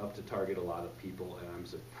set it up to target a lot of people, and I'm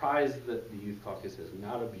surprised that the Youth Caucus has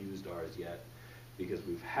not abused ours yet, because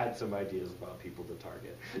we've had some ideas about people to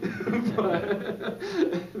target.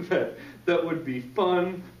 But that would be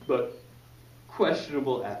fun, but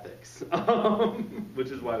questionable ethics, which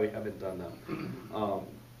is why we haven't done them.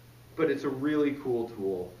 But it's a really cool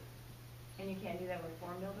tool. And you can't do that with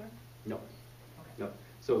Form Builder? No. Okay. No.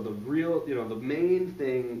 So the real, the main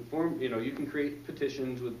thing, you can create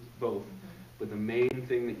petitions with both, but the main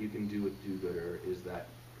thing that you can do with DoGooder is that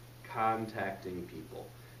contacting people,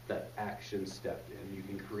 that action step in. You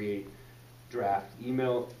can create draft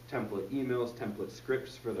emails, template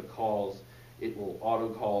scripts for the calls. It will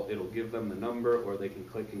auto-call, it'll give them the number, or they can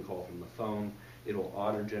click and call from the phone. It'll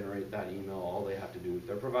auto-generate that email. All they have to do,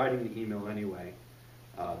 they're providing the email anyway,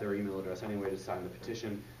 their email address anyway to sign the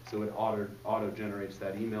petition, so it auto-generates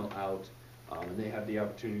that email out, and they have the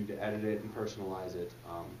opportunity to edit it and personalize it,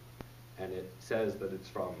 and it says that it's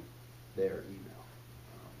from their email.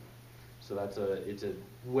 So it's a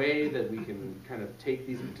way that we can kind of take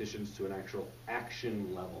these petitions to an actual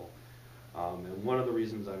action level. And one of the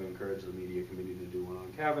reasons I've encouraged the media committee to do one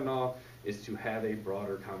on Kavanaugh is to have a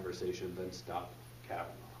broader conversation than Stop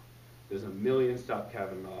Kavanaugh. There's a million Stop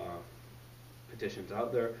Kavanaugh petitions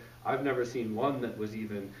out there. I've never seen one that was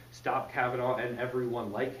even Stop Kavanaugh and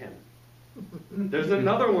everyone like him. There's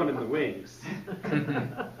another one in the wings.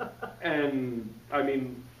 And, I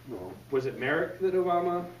mean, was it Merrick that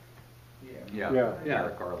Obama? Yeah.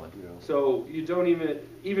 Merrick Garland. Yeah. So you don't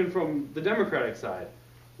even from the Democratic side,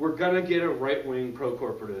 we're gonna get a right-wing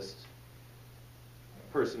pro-corporatist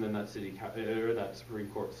person in that city or that Supreme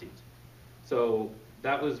Court seat. So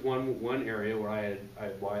that was one area where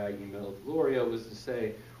why I emailed Gloria was to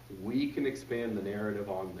say we can expand the narrative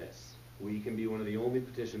on this. We can be one of the only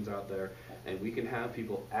petitions out there, and we can have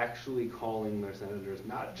people actually calling their senators,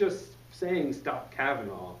 not just saying stop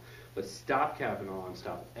Kavanaugh, but stop Kavanaugh and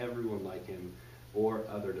stop everyone like him, or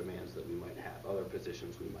other demands that we might have, other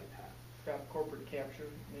positions we might have. Stop corporate capture,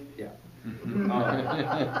 maybe. Yeah.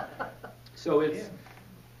 So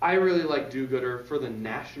I really like DoGooder for the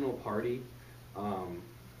national party.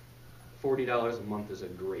 $40 a month is a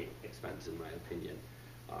great expense in my opinion.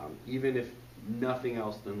 Even if nothing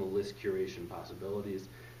else than the list curation possibilities,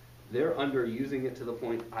 they're underusing it to the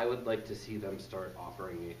point I would like to see them start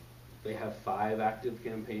offering it. They have 5 active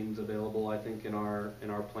campaigns available, I think, in our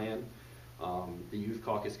plan. The Youth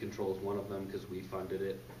Caucus controls one of them because we funded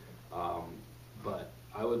it. But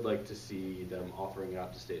I would like to see them offering it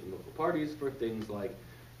out to state and local parties for things like,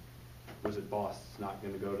 was it Bost's not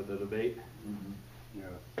going to go to the debate? Yeah.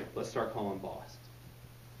 Let's start calling Bost.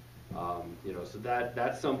 So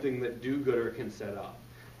that's something that DoGooder can set up.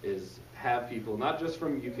 is have people, not just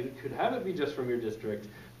from, you could have it be just from your district,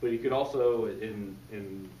 but you could also, in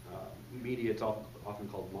media, it's often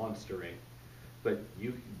called monstering. But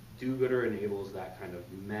DoGooder enables that kind of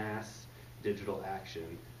mass digital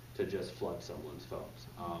action to just flood someone's phones.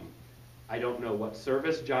 I don't know what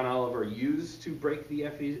service John Oliver used to break the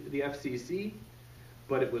FCC,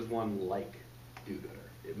 but it was one like DoGooder.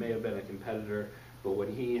 It may have been a competitor, but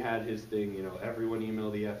when he had his thing, you know, everyone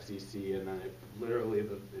emailed the FCC, and then it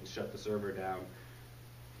shut the server down.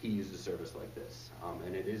 He used a service like this,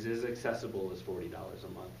 and it is as accessible as $40 a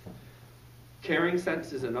month.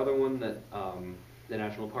 CaringCent is another one that the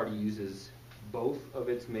National Party uses both of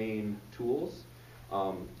its main tools.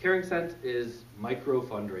 CaringCent is micro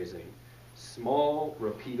fundraising, small,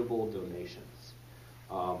 repeatable donations.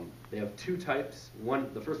 They have two types.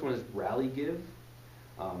 The first one is Rally Give,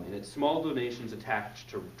 and it's small donations attached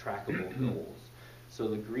to trackable goals. So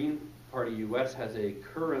the Green Party US has a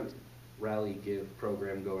current Rally Give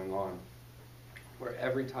program going on, where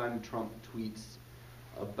every time Trump tweets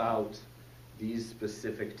about these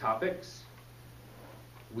specific topics,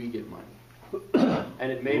 we get money.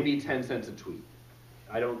 And it may be 10 cents a tweet.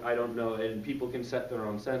 I don't know, and people can set their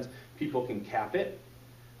own cents. People can cap it,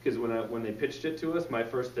 because when they pitched it to us, my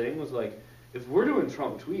first thing was like, if we're doing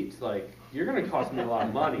Trump tweets, like, you're going to cost me a lot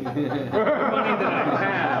of money, money that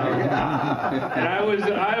I have. And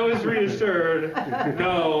I was reassured,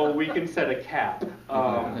 no, we can set a cap.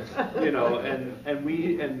 You know,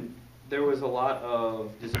 and there was a lot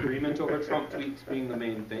of disagreement over Trump tweets being the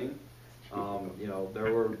main thing. You know,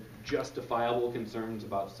 there were justifiable concerns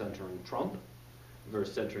about centering Trump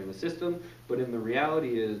versus centering the system, but the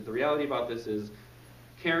reality about this is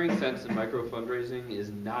CaringCent and micro fundraising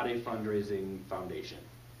is not a fundraising foundation.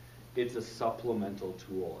 It's a supplemental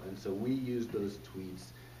tool, and so we use those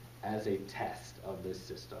tweets as a test of this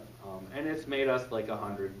system, and it's made us like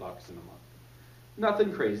 $100 in a month.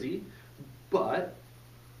 Nothing crazy, but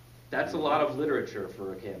that's a lot of literature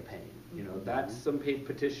for a campaign. You know, that's some paid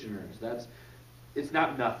petitioners. It's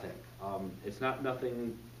not nothing. It's not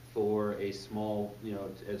nothing for a small, you know,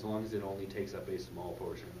 as long as it only takes up a small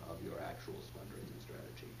portion of your actual fundraising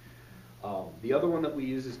strategy. The other one that we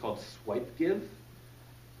use is called Swipe Give.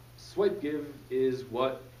 Swipe Give is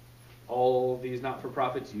what all these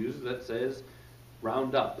not-for-profits use that says,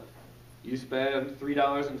 round up. You spend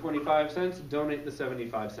 $3.25, donate the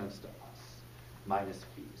 75 cents to us, minus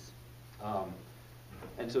fees.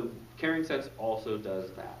 And so CaringCent also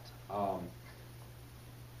does that.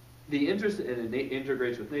 The interest in it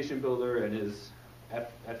integrates with Nation Builder and is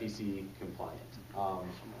FEC compliant.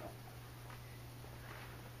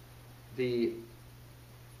 The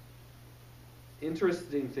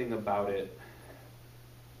interesting thing about it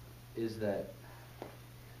is that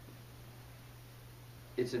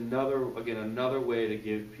it's another way to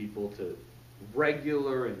give people to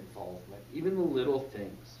regular involvement, even the little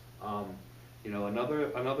things. You know,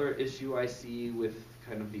 another issue I see with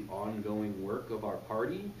kind of the ongoing work of our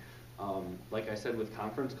party, like I said with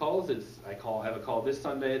conference calls, I have a call this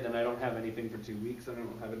Sunday, then I don't have anything for 2 weeks, and I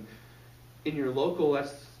don't have it. In your local,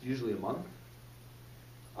 that's usually a month.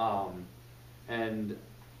 And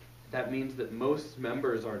that means that most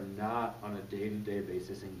members are not on a day-to-day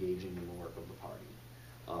basis engaging in the work of the party.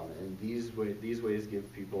 And these ways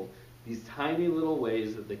give people these tiny little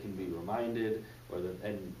ways that they can be reminded,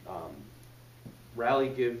 and Rally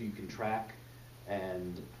Give you can track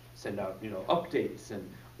and send out, you know, updates. And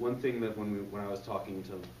one thing that when I was talking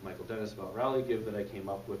to Michael Dennis about Rally Give that I came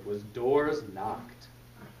up with was doors knocked.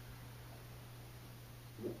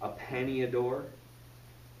 A penny a door.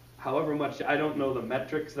 However much, I don't know the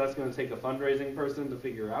metrics that's going to take a fundraising person to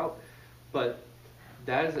figure out, but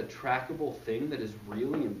that is a trackable thing that is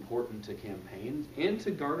really important to campaigns and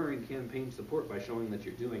to garnering campaign support by showing that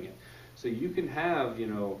you're doing it. So you can have, you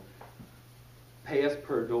know, pay us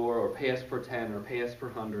per door, or pay us per 10, or pay us per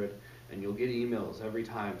 100, and you'll get emails every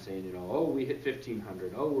time saying, you know, oh, we hit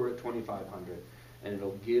 1,500, oh, we're at 2,500, and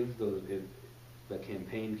it'll give those, the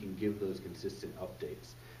campaign can give those consistent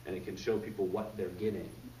updates, and it can show people what they're getting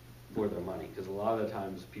for their money, because a lot of the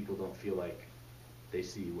times people don't feel like they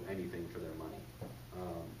see anything for their money.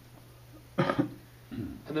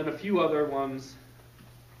 And then a few other ones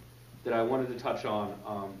that I wanted to touch on.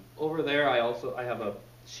 Over there, I have a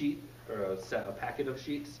sheet, or a packet of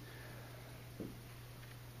sheets.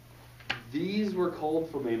 These were culled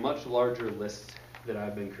from a much larger list that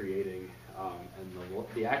I've been creating, and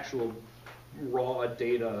the actual raw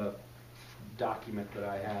data document that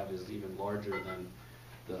I have is even larger than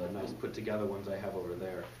the nice put together ones I have over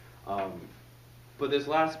there. But this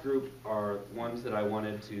last group are ones that I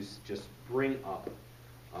wanted to just bring up.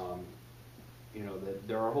 you know, that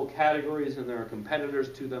there are whole categories and there are competitors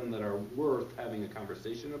to them that are worth having a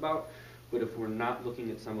conversation about. But if we're not looking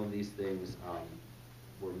at some of these things,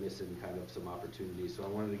 we're missing kind of some opportunities. So I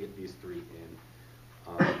wanted to get these three in.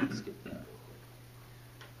 Skip that real quick.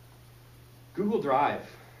 Google Drive.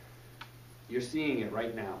 You're seeing it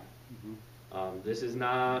right now. This is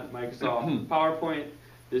not Microsoft PowerPoint.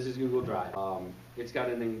 This is Google Drive. It's got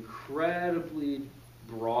an incredibly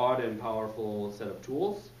broad and powerful set of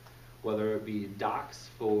tools, whether it be docs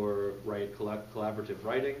for collaborative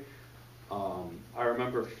writing. I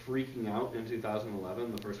remember freaking out in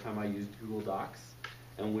 2011, the first time I used Google Docs,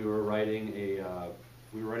 and we were writing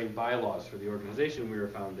bylaws for the organization we were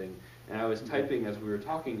founding, and I was typing as we were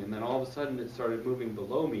talking, and then all of a sudden it started moving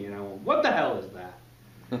below me, and I went, "What the hell is that?"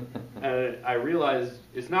 And I realized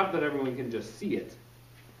it's not that everyone can just see it.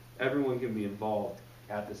 Everyone can be involved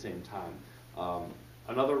at the same time.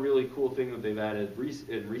 Another really cool thing that they've added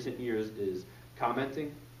in recent years is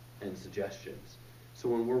commenting and suggestions. So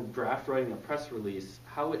when we're draft writing a press release,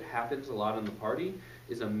 how it happens a lot in the party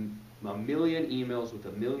is a million emails with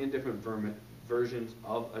a million different versions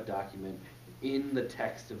of a document in the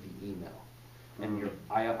text of the email. And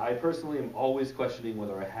I personally am always questioning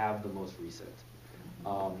whether I have the most recent.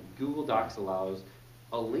 Google Docs allows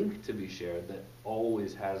a link to be shared that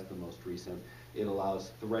always has the most recent. It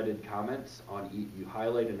allows threaded comments on you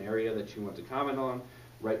highlight an area that you want to comment on,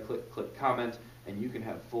 right-click, click comment, and you can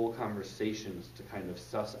have full conversations to kind of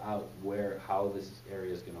suss out how this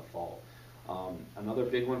area is going to fall. Another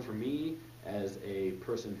big one for me, as a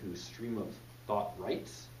person whose stream of thought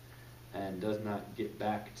writes and does not get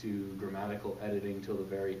back to grammatical editing till the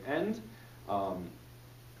very end,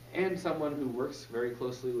 and someone who works very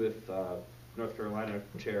closely with North Carolina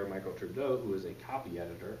Chair Michael Trudeau, who is a copy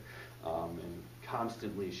editor and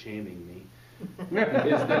constantly shaming me,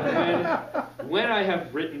 is that when I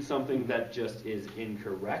have written something that just is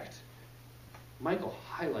incorrect, Michael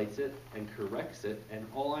highlights it and corrects it, and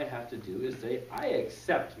all I have to do is say, I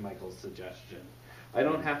accept Michael's suggestion. I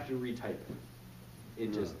don't have to retype it.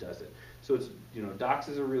 It just does it. So it's, Docs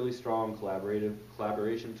is a really strong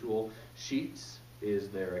collaboration tool. Sheets is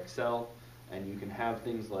their Excel, and you can have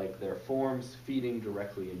things like their forms feeding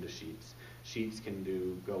directly into Sheets. Sheets can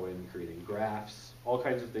go in creating graphs, all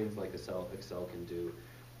kinds of things like Excel can do.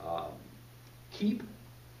 Keep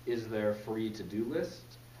is their free to-do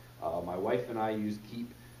list. My wife and I use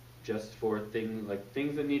Keep just for things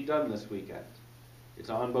that need done this weekend. It's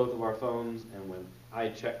on both of our phones, and when I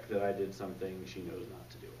check that I did something, she knows not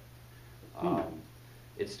to do it.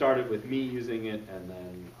 It started with me using it, and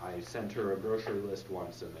then I sent her a grocery list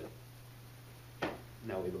once, and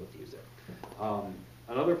now we both use it.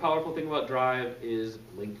 Another powerful thing about Drive is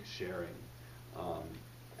link sharing.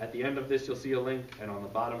 At the end of this, you'll see a link, and on the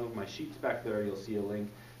bottom of my sheets back there, you'll see a link.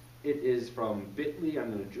 It is from Bitly.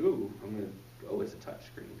 Oh, it's a touch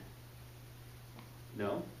screen.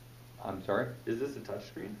 No? I'm sorry? Is this a touch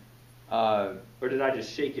screen? Or did I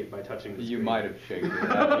just shake it by touching the screen? You might have shaken it.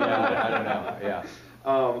 Yeah, I don't know. Yeah.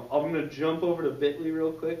 I'm going to jump over to Bitly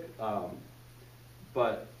real quick.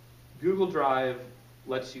 But Google Drive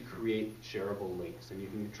lets you create shareable links, and you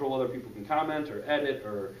can control other people can comment or edit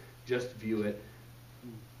or just view it.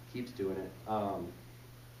 Keeps doing it.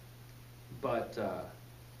 But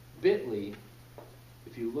Bitly,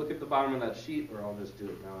 if you look at the bottom of that sheet, or I'll just do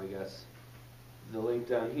it now, I guess, the link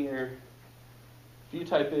down here, if you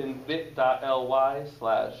type in bit.ly/DOT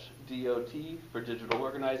for digital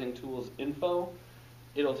organizing tools info,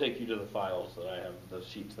 it'll take you to the files that I have, the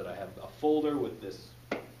sheets that I have, a folder with this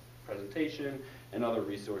presentation and other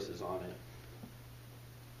resources on it.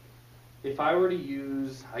 If I were to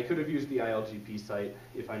use, I could have used the ILGP site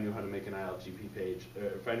if I knew how to make an ILGP page, or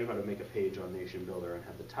if I knew how to make a page on Nation Builder and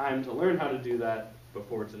had the time to learn how to do that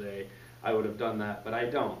before today, I would have done that, but I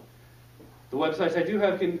don't. The websites I do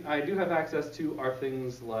have access to are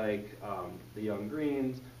things like the Young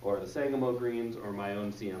Greens, or the Sangamo Greens, or my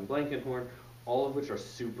own CM Blankenhorn, all of which are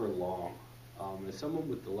super long. As someone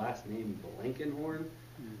with the last name Blankenhorn,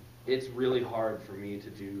 it's really hard for me to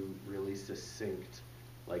do really succinct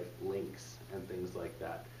links and things like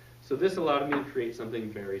that. So this allowed me to create something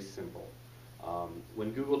very simple.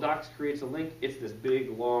 When Google Docs creates a link, it's this big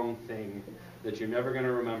long thing that you're never going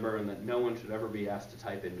to remember and that no one should ever be asked to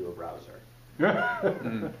type into a browser.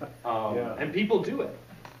 And people do it.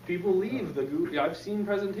 People leave the Google. I've seen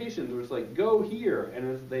presentations where it's like, go here,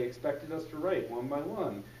 and they expected us to write one by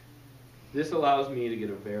one. This allows me to get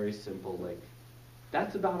a very simple link.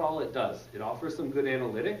 That's about all it does. It offers some good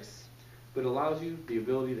analytics, but allows you the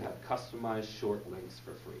ability to have customized short links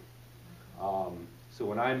for free. So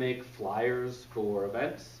when I make flyers for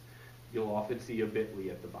events, you'll often see a bit.ly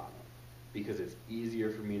at the bottom. because it's easier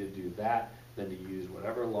for me to do that than to use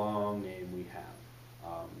whatever long name we have.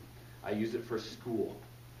 I use it for school.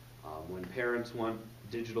 When parents want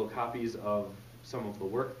digital copies of some of the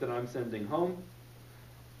work that I'm sending home,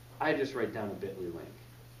 I just write down a bit.ly link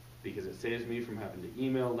because it saves me from having to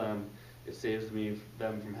email them. It saves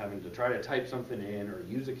them from having to try to type something in or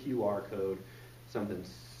use a QR code, something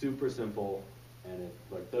super simple. And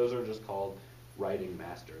like those are just called writing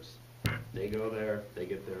masters. They go there, they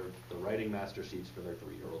get the writing master sheets for their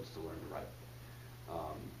 3-year-olds to learn to write.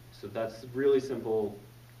 So that's really simple,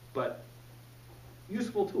 but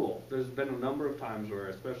useful tool. There's been a number of times where,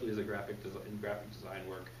 especially as a graphic design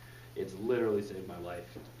work, it's literally saved my life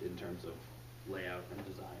in terms of layout and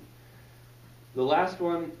design. The last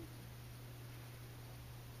one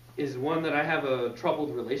is one that I have a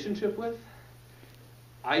troubled relationship with.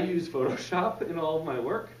 I use Photoshop in all of my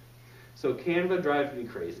work, so Canva drives me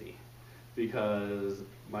crazy because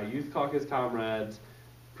my Youth Caucus comrades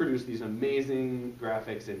produce these amazing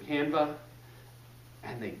graphics in Canva,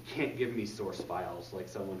 and they can't give me source files like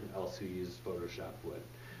someone else who uses Photoshop would.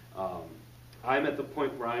 I'm at the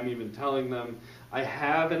point where I'm even telling them, I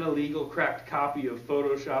have an illegal cracked copy of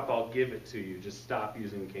Photoshop, I'll give it to you, just stop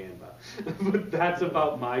using Canva. But that's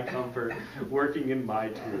about my comfort working in my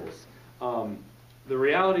tools. The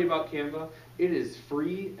reality about Canva, it is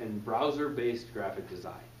free and browser-based graphic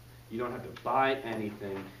design. You don't have to buy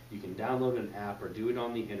anything. You can download an app or do it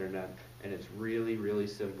on the internet, and it's really, really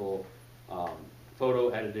simple. Photo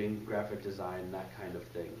editing, graphic design, that kind of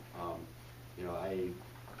thing.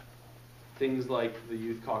 Things like the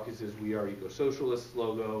Youth Caucus's We Are Ecosocialists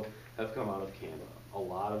logo have come out of Canva. A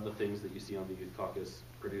lot of the things that you see on the Youth Caucus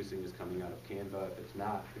producing is coming out of Canva. If it's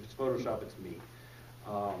not, if it's Photoshop, it's me.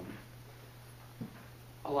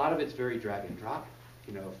 A lot of it's very drag and drop,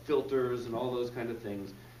 filters and all those kind of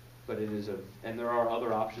things. But it is and there are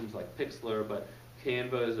other options like Pixlr, but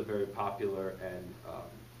Canva is a very popular and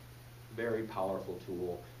very powerful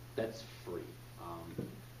tool that's free.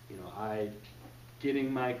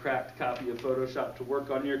 Getting my cracked copy of Photoshop to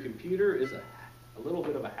work on your computer is a little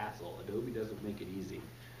bit of a hassle. Adobe doesn't make it easy.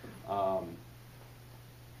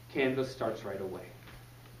 Canva starts right away.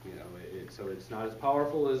 So it's not as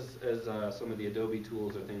powerful as some of the Adobe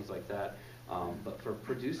tools or things like that. But for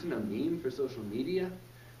producing a meme for social media,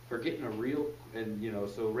 for getting a reel, and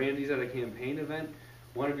so Randy's at a campaign event,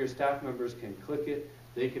 one of your staff members can click it,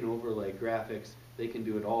 they can overlay graphics, they can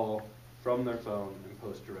do it all from their phone and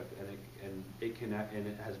post direct, and it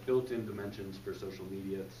has built-in dimensions for social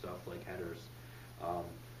media stuff like headers.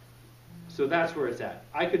 So that's where it's at.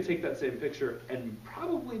 I could take that same picture and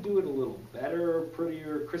probably do it a little better,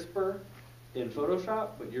 prettier, crisper in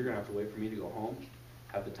Photoshop, but you're gonna have to wait for me to go home,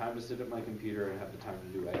 have the time to sit at my computer, and have the time to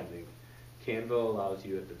do editing. Canva allows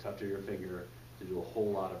you at the touch of your finger to do a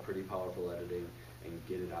whole lot of pretty powerful editing and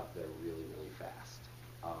get it out there really, really fast.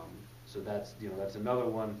 So that's another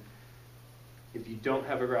one. If you don't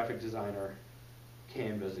have a graphic designer,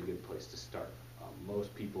 Canva is a good place to start.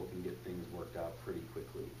 Most people can get things worked out pretty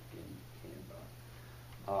quickly in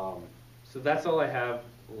Canva. So that's all I have.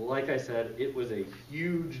 Like I said, it was a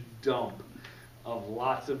huge dump of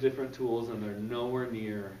lots of different tools, and they're nowhere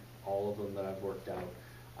near all of them that I've worked out.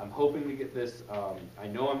 I'm hoping to get this, I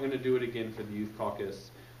know I'm going to do it again for the Youth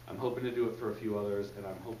Caucus. I'm hoping to do it for a few others, and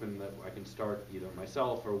I'm hoping that I can start either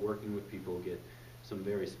myself or working with people, get some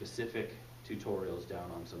very specific tutorials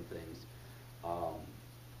down on some things.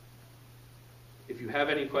 If you have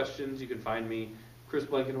any questions, you can find me, Chris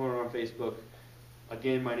Blankenhorn on Facebook.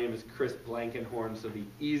 Again, my name is Chris Blankenhorn, so the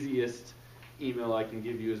easiest email I can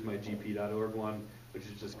give you is my gp.org one, which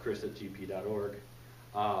is just chris@gp.org.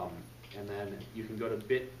 And then you can go to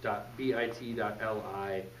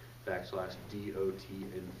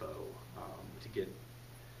bit.li/dotinfo to get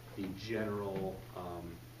the general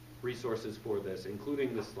resources for this,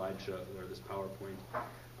 including this slideshow or this PowerPoint.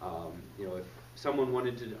 If someone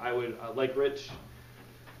wanted to, I would, like Rich,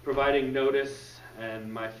 providing notice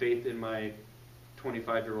and my faith in my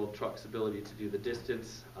 25-year-old truck's ability to do the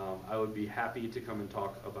distance, I would be happy to come and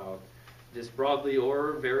talk about this broadly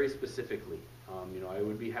or very specifically. I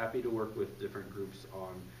would be happy to work with different groups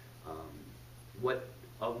on what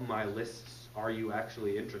of my lists are you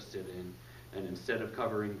actually interested in, and instead of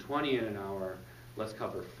covering 20 in an hour, let's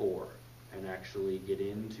cover 4 and actually get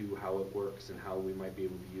into how it works and how we might be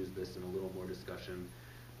able to use this in a little more discussion,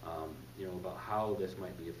 about how this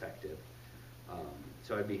might be effective.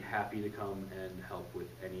 So I'd be happy to come and help with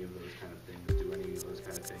any of those kind of things, do any of those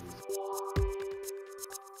kind of things.